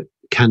strategies that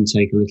can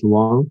take a little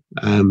while.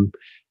 I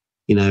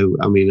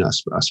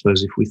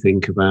suppose if we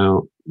think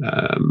about,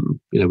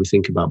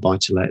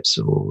 buy-to-lets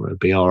or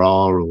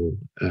BRR or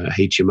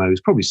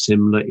HMOs, probably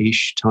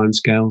similar-ish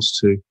timescales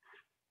to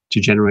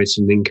generate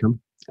some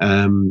income.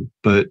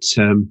 But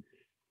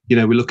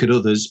we look at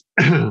others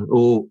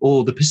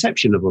or the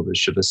perception of others,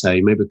 should I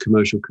say, maybe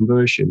commercial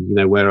conversion,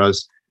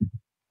 whereas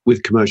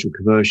with commercial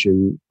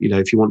conversion,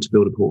 if you want to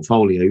build a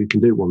portfolio, you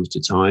can do it one at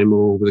a time,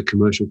 or with a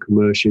commercial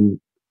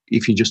conversion,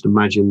 if you just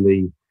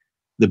imagine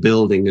the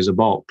building as a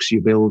box,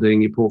 you're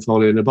building your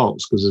portfolio in a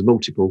box because there's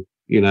multiple,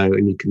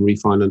 and you can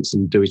refinance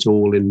and do it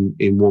all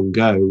in one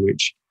go,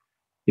 which,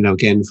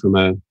 again, from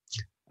a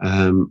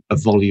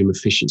volume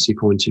efficiency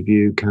point of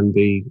view can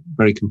be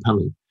very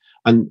compelling.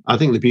 And I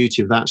think the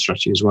beauty of that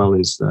strategy as well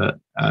is that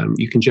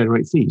you can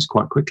generate fees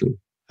quite quickly.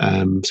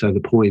 So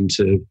the point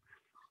of,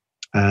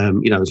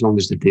 as long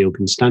as the deal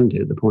can stand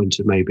it, the point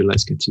of maybe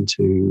let's get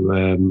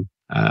into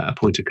a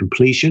point of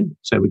completion.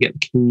 So we get the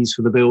keys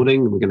for the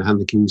building and we're going to hand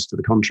the keys to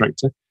the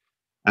contractor.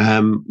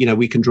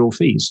 We can draw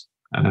fees.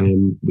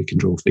 We can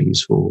draw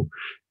fees for,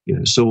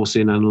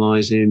 sourcing,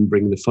 analysing,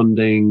 bringing the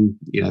funding,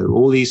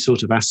 all these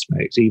sort of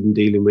aspects, even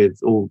dealing with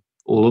all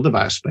other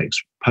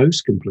aspects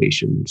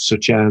post-completion,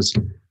 such as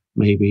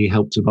maybe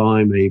help to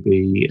buy,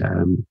 maybe,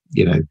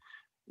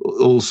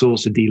 all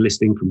sorts of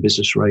delisting from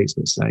business rates,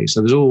 let's say.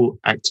 So there's all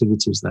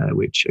activities there,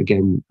 which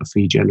again, are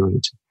fee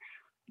generated.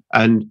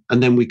 And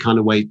then we kind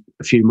of wait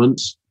a few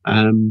months.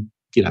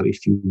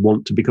 If you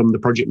want to become the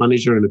project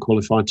manager and are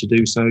qualified to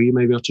do so, you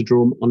may be able to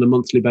draw on a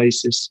monthly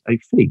basis a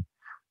fee,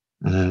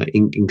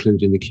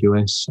 including the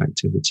QS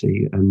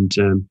activity. And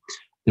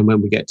then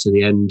when we get to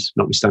the end,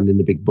 notwithstanding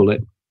the big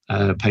bullet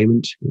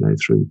payment,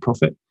 through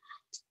profit,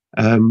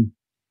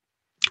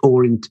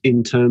 or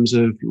in terms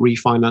of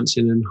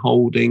refinancing and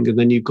holding, and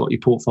then you've got your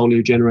portfolio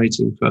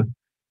generating for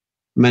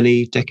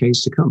many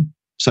decades to come.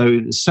 So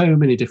there's so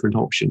many different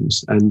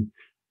options, and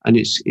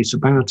it's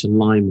about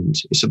alignment.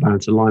 It's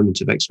about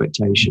alignment of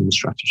expectation and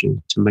strategy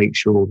to make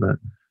sure that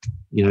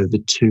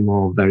the two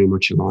are very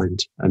much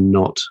aligned and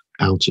not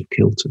out of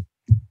kilter.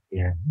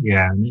 Yeah,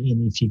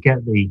 and if you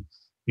get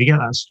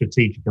that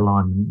strategic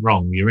alignment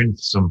wrong, you're in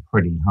for some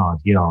pretty hard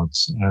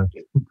yards.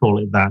 We call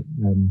it that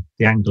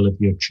the angle of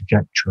your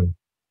trajectory.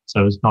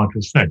 So as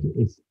Nigel said,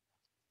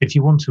 if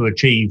you want to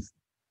achieve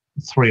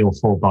 3 or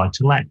 4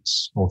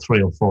 buy-to-lets or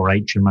 3 or 4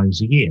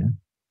 HMOs a year,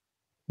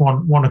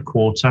 one a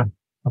quarter,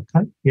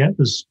 okay, yeah,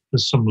 there's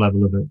some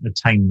level of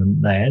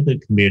attainment there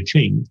that can be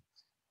achieved.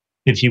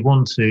 If you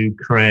want to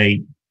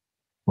create,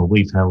 well,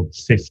 we've held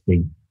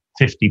 50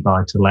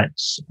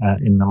 buy-to-lets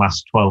in the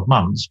last 12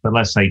 months, but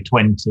let's say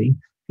 20. If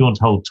you want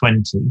to hold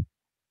 20,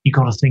 you've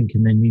got to think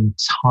in an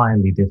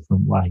entirely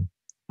different way.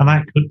 And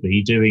that could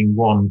be doing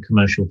 1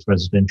 commercial to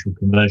residential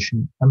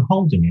conversion and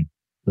holding it,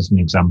 as an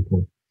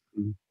example,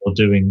 or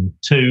doing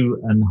 2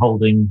 and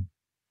holding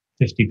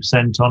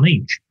 50% on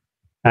each.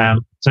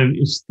 So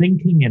it's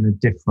thinking in a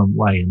different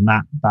way, and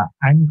that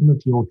angle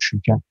of your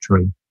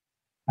trajectory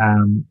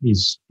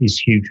is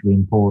hugely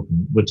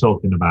important. We're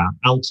talking about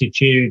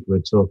altitude, we're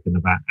talking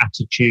about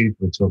attitude,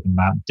 we're talking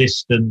about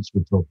distance,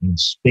 we're talking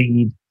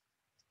speed.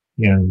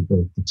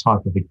 The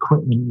type of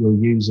equipment you're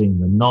using,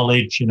 the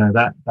knowledge,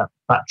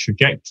 that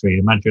trajectory.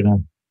 Imagine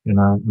a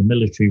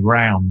military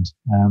round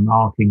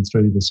arcing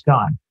through the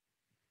sky.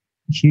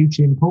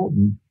 Hugely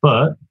important,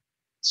 but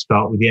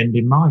start with the end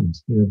in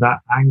mind.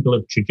 That angle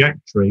of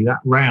trajectory,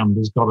 that round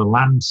has got to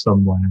land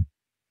somewhere.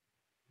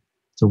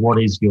 So what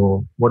is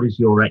your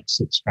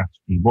exit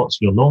strategy?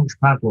 What's your launch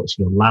pad? What's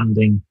your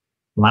landing?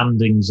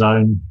 landing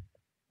zone,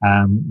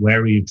 where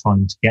are you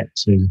trying to get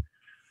to,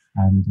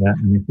 and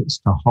if it's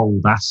to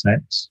hold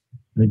assets,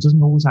 and it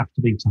doesn't always have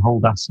to be to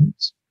hold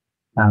assets.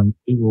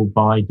 We will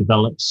buy,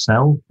 develop,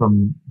 sell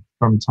from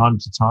time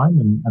to time,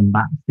 and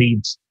that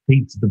feeds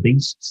the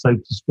beast, so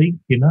to speak.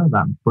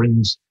 That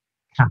brings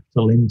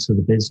capital into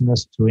the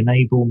business to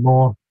enable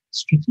more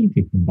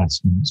strategic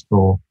investments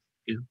for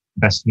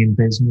investing in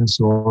business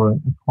or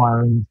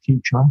acquiring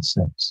future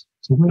assets.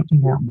 So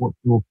working out what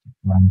your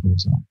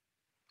angles are.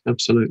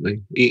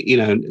 Absolutely.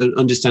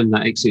 Understanding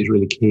that exit is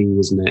really key,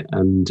 isn't it?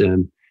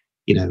 And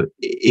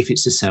if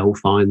it's a sell,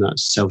 fine,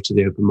 that's sell to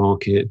the open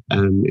market.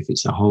 If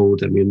it's a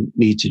hold,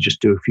 need to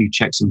just do a few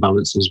checks and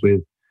balances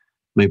with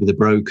maybe the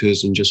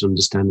brokers and just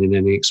understanding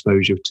any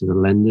exposure to the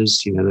lenders,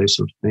 those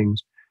sort of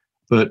things.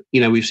 But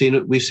we've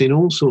seen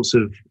all sorts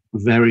of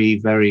very,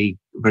 very,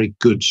 very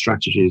good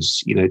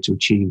strategies, to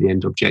achieve the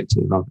end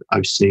objective.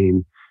 I've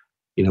seen,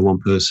 one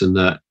person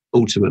that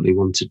ultimately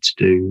wanted to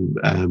do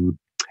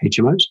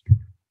HMOs,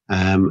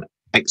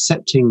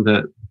 accepting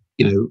that,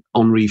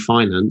 on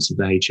refinance of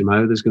the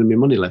HMO, there's going to be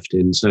money left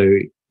in. So,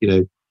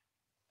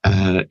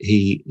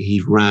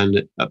 he ran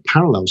a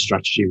parallel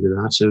strategy with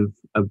that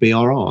of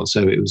BRR.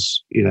 So it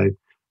was,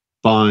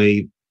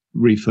 buy,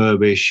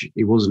 refurbish.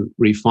 It wasn't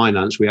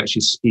refinance.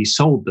 He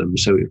sold them.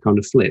 So it kind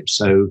of flipped.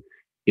 So,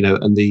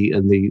 and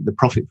the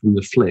profit from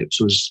the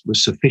flips was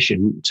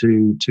sufficient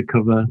to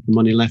cover the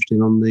money left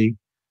in on the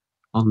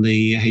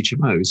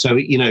HMO. So,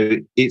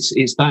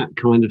 it's that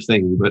kind of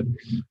thing. But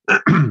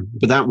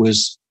that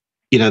was,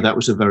 that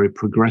was a very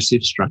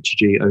progressive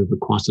strategy over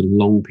quite a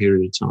long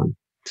period of time.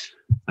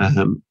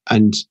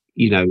 And,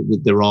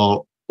 there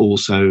are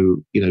also,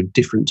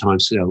 different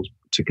timescales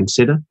to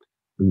consider,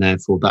 and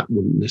therefore that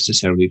wouldn't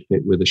necessarily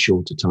fit with a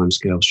shorter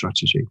timescale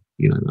strategy,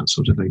 that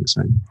sort of thing.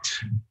 So,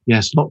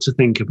 yes, lot to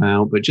think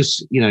about, but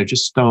just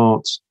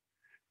start,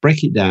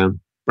 break it down,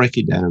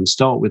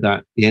 start with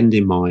that, the end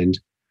in mind,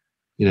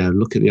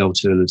 look at the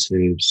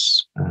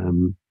alternatives,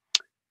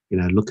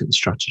 look at the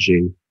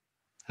strategy,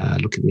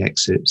 look at the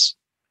exits,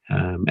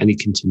 any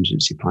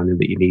contingency planning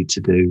that you need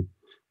to do,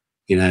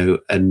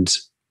 and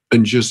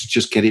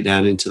just get it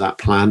down into that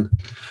plan,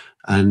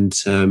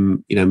 and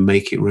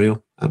make it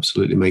real.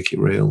 Absolutely make it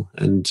real,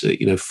 and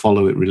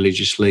follow it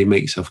religiously.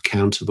 Make yourself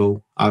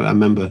accountable. I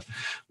remember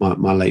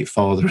my late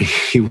father.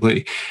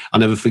 I'll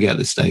never forget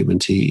the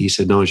statement. He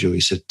said, "Nigel," he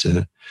said,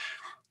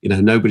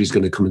 "nobody's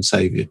going to come and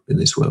save you in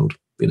this world.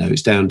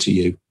 It's down to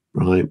you,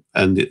 right?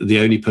 And the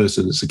only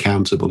person that's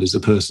accountable is the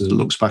person that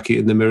looks back at you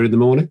in the mirror in the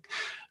morning."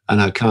 And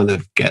I kind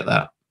of get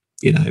that,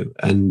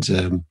 and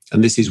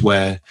this is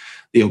where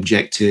the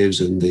objectives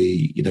and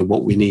the,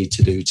 what we need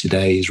to do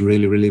today is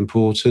really, really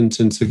important.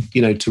 And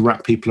to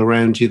wrap people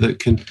around you that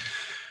can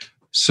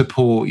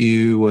support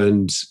you.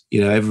 And,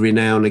 every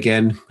now and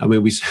again,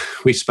 we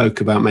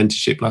spoke about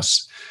mentorship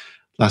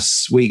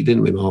last week,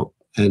 didn't we, Mark?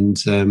 And,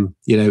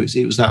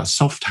 it was that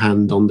soft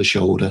hand on the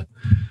shoulder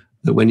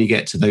that when you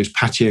get to those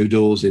patio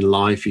doors in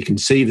life, you can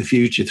see the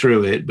future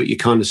through it, but you're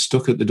kind of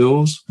stuck at the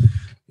doors.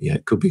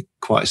 It could be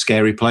quite a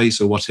scary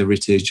place or whatever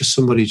it is. Just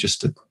somebody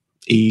just to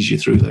ease you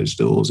through those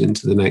doors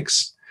into the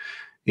next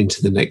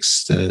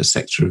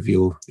sector of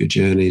your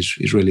journey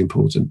is really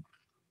important.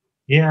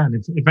 Yeah, and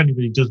if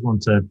anybody does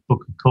want to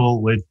book a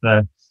call with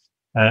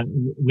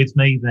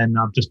me, then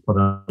I've just put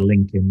a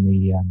link in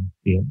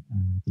the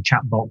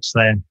chat box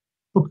there.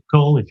 Book a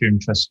call if you're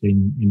interested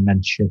in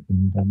mentorship,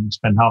 and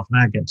spend half an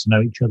hour, get to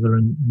know each other,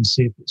 and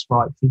see if it's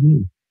right for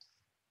you.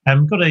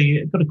 Got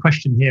a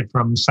question here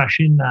from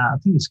Sachin. I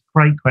think it's a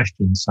great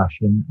question,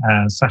 Sachin.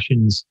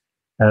 Sachin's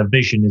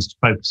vision is to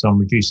focus on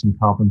reducing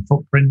carbon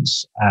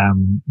footprints,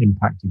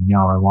 impacting the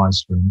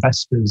ROIs for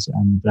investors,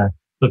 and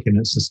looking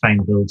at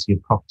sustainability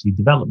of property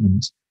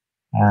development.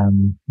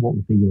 What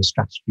would be your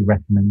strategy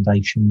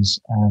recommendations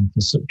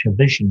for such a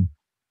vision?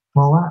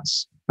 Well,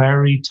 that's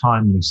very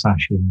timely,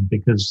 Sachin,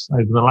 because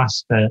over the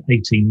last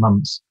 18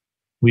 months,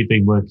 we've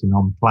been working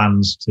on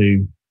plans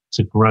to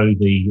grow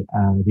the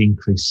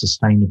increased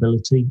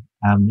sustainability.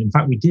 In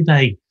fact, we did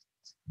a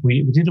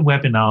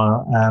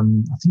webinar.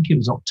 I think it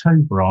was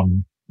October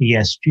on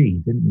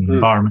ESG, didn't we?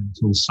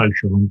 Environmental,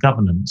 social, and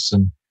governance.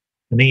 And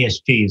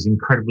ESG is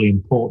incredibly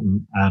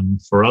important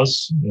for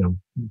us.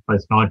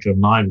 Both Nigel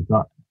and I, we've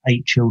got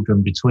 8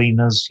 children between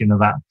us.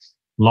 That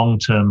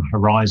long-term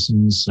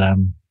horizons,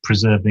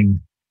 preserving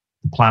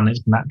the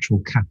planet's natural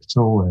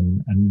capital,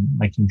 and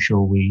making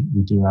sure we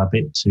do our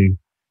bit to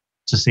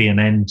see an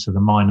end to the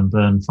mine and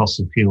burn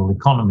fossil fuel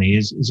economy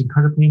is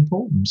incredibly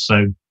important.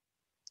 So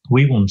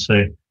we want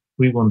to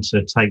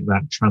take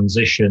that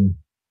transition,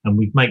 and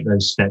we make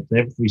those steps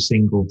every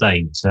single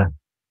day to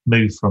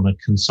move from a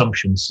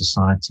consumption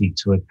society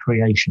to a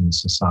creation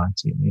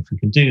society. And if we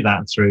can do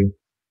that through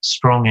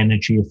strong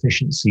energy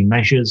efficiency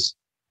measures,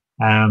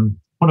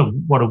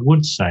 what I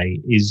would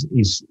say is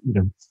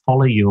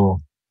follow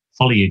your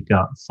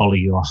gut, follow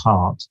your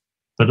heart,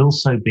 but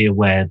also be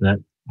aware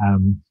that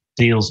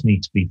deals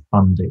need to be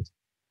funded.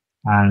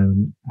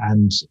 And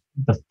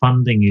the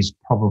funding is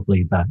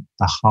probably the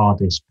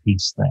hardest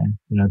piece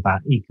there.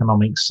 That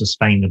economic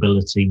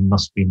sustainability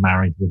must be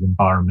married with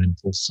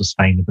environmental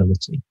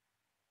sustainability.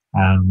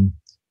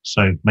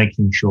 So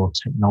making sure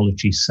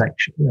technology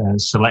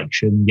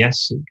selection,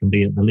 yes, it can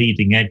be at the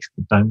leading edge,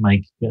 but don't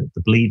make it at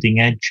the bleeding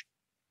edge.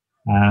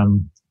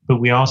 But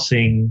we are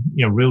seeing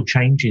real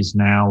changes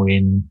now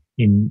in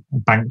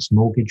banks'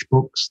 mortgage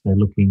books. They're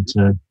looking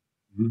to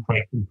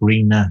create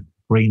greener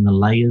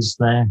layers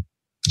there.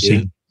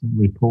 See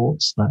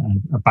reports that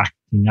are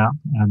backing up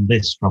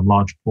this from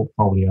large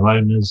portfolio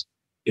owners.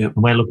 And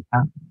we're looking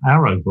at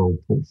our overall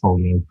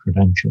portfolio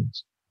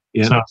credentials.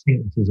 So I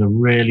think this is a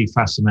really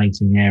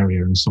fascinating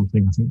area and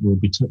something I think we'll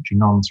be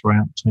touching on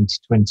throughout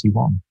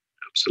 2021.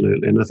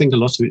 Absolutely. And I think a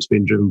lot of it's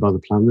been driven by the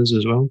planners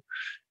as well.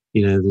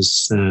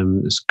 There's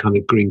kind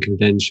of green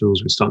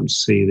credentials. We're starting to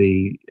see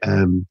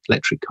the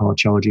electric car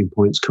charging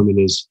points coming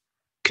as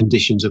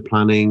conditions of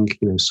planning,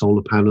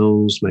 solar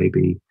panels,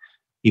 maybe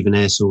even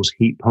air source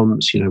heat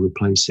pumps,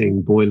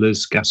 replacing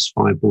boilers,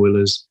 gas-fired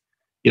boilers.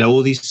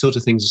 All these sort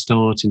of things are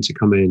starting to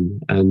come in.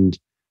 And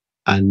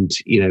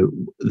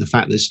the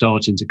fact they're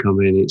starting to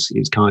come in,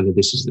 it's kind of,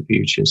 this is the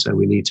future. So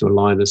we need to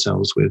align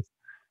ourselves with,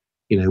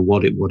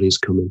 what is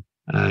coming.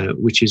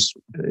 Which is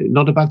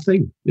not a bad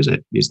thing, is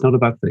it? It's not a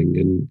bad thing.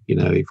 And,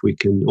 if we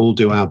can all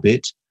do our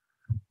bit,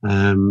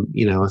 I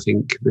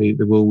think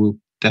the world will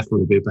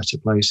definitely be a better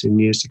place in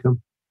years to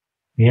come.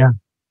 Yeah.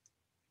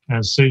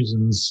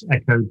 Susan's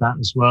echoed that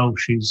as well.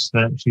 She's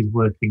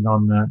working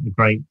on a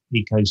great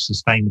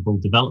eco-sustainable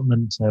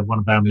development. One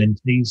of our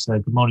mentees.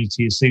 Good morning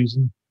to you,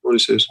 Susan. Morning,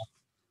 Susan.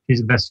 She's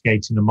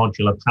investigating a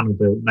modular panel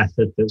built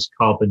method that's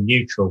carbon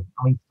neutral.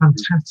 I mean,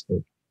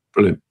 fantastic.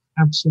 Brilliant.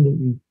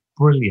 Absolutely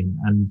brilliant.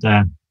 And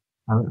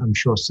I'm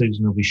sure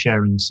Susan will be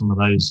sharing some of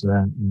those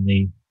in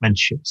the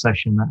mentorship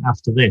session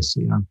after this.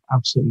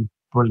 Absolutely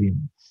brilliant.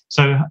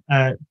 So,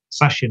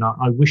 Sachin,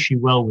 I wish you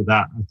well with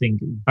that. I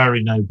think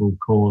very noble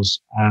cause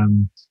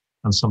and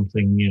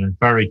something,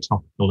 very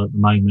topical at the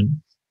moment.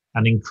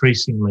 And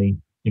increasingly,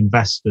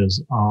 investors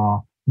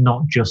are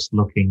not just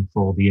looking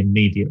for the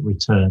immediate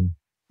return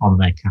on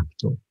their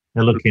capital.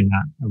 They're looking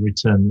at a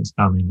return that's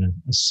done in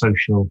a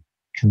social,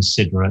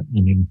 considerate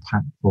and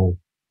impactful,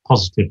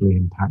 positively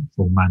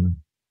impactful manner.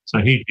 So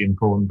hugely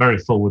important, very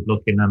forward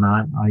looking, and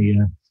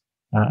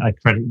I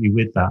credit you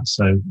with that.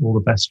 So all the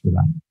best with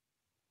that.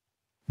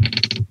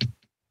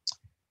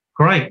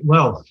 Great.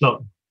 Well,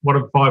 look, what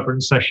a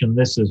vibrant session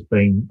this has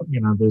been.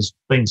 There's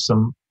been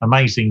some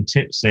amazing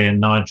tips here,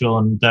 Nigel,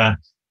 and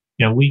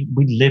we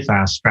live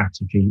our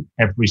strategy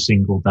every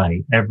single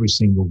day, every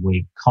single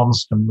week,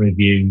 constant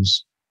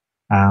reviews,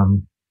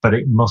 but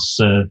it must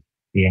serve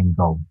the end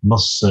goal,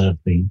 must serve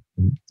the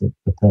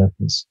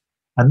purpose.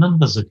 And none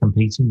of us are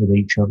competing with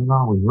each other,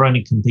 are we? We're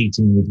only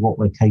competing with what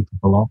we're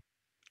capable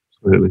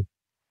of.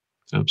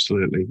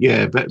 Absolutely.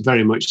 Yeah,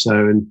 very much so.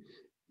 And,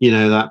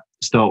 that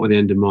start with the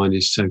end in mind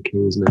is so key,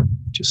 isn't it?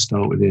 Just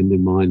start with the end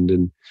in mind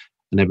and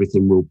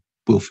everything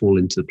will fall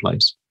into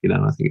place.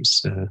 I think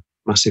it's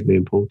massively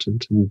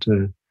important.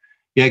 And,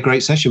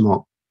 great session,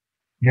 Mark.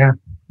 Yeah,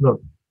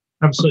 look,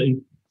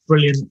 absolutely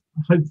brilliant.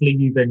 Hopefully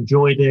you've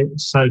enjoyed it.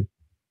 So,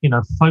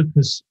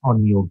 focus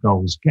on your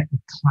goals, get the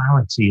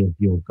clarity of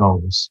your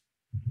goals,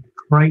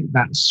 create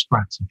that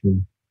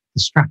strategy, the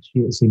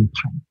strategy that's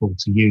impactful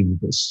to you,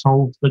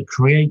 that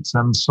creates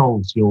and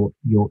solves your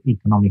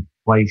economic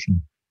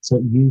equation, so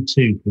that you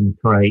too can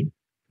create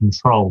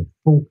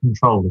full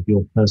control of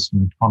your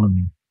personal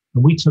economy.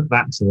 And we took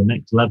that to the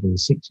next level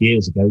 6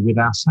 years ago with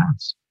our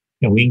SaaS.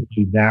 We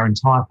include our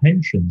entire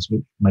pensions,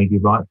 which may be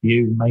right for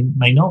you,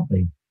 may not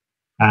be.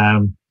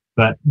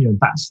 But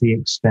that's the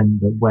extent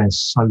that we're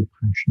so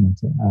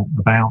passionate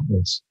about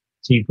this.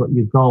 So you've got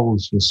your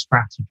goals, your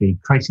strategy,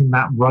 creating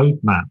that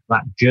roadmap,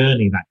 that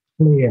journey, that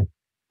clear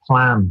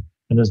plan.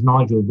 And as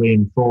Nigel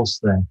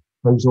reinforced there,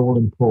 those all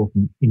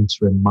important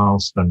interim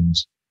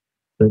milestones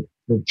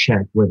that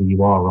check whether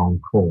you are on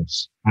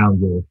course, how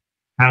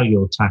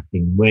you're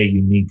tackling, where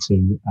you need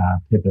to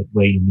pivot,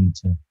 where you need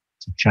to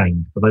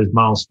change. But those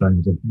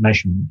milestones of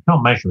measurement, you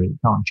can't measure it, you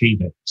can't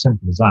achieve it.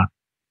 Simple as that.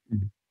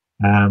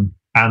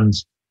 And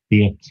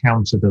the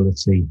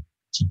accountability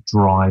to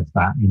drive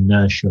that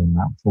inertia and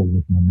that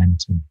forward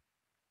momentum.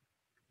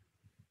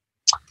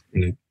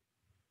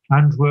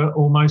 And we're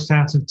almost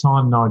out of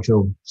time,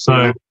 Nigel.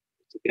 So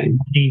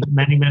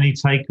many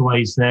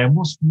takeaways there. And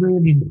what's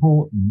really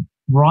important,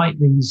 write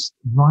these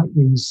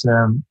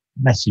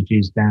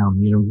messages down,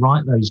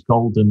 write those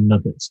golden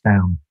nuggets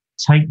down,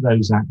 take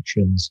those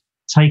actions,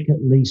 take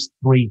at least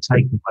 3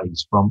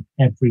 takeaways from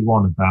every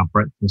one of our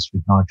Breakfast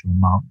with Nigel and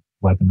Mark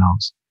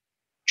webinars.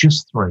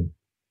 Just 3,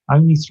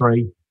 only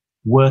 3,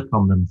 work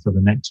on them for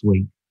the next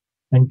week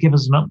and give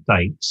us an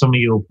update. Some of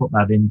you will put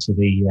that into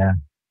the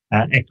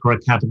ECHA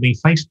Academy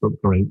Facebook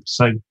group.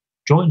 So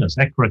join us,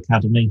 ECHA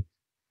Academy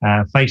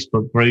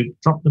Facebook group,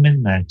 drop them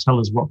in there. Tell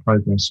us what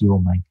progress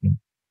you're making.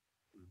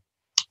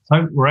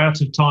 So we're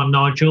out of time,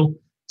 Nigel.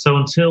 So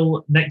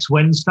until next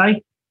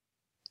Wednesday,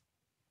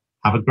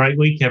 have a great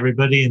week,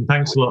 everybody. And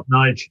thanks a lot,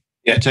 Nigel.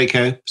 Yeah, take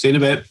care. See you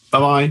in a bit.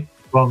 Bye-bye.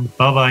 Well,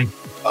 bye-bye.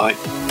 Bye.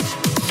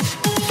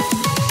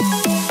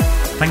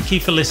 Thank you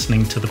for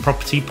listening to the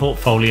Property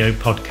Portfolio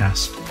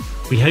Podcast.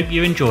 We hope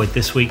you enjoyed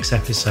this week's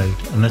episode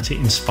and that it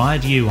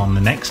inspired you on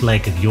the next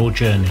leg of your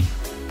journey.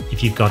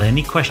 If you've got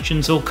any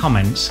questions or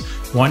comments,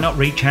 why not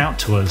reach out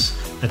to us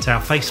at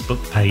our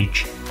Facebook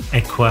page,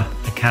 Equa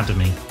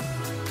Academy.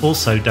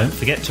 Also, don't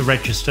forget to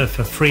register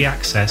for free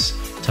access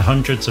to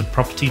hundreds of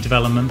property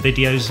development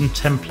videos and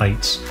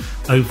templates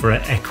over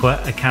at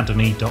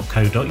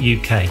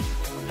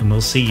equaacademy.co.uk, and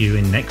we'll see you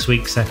in next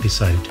week's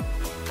episode.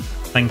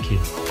 Thank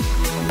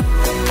you.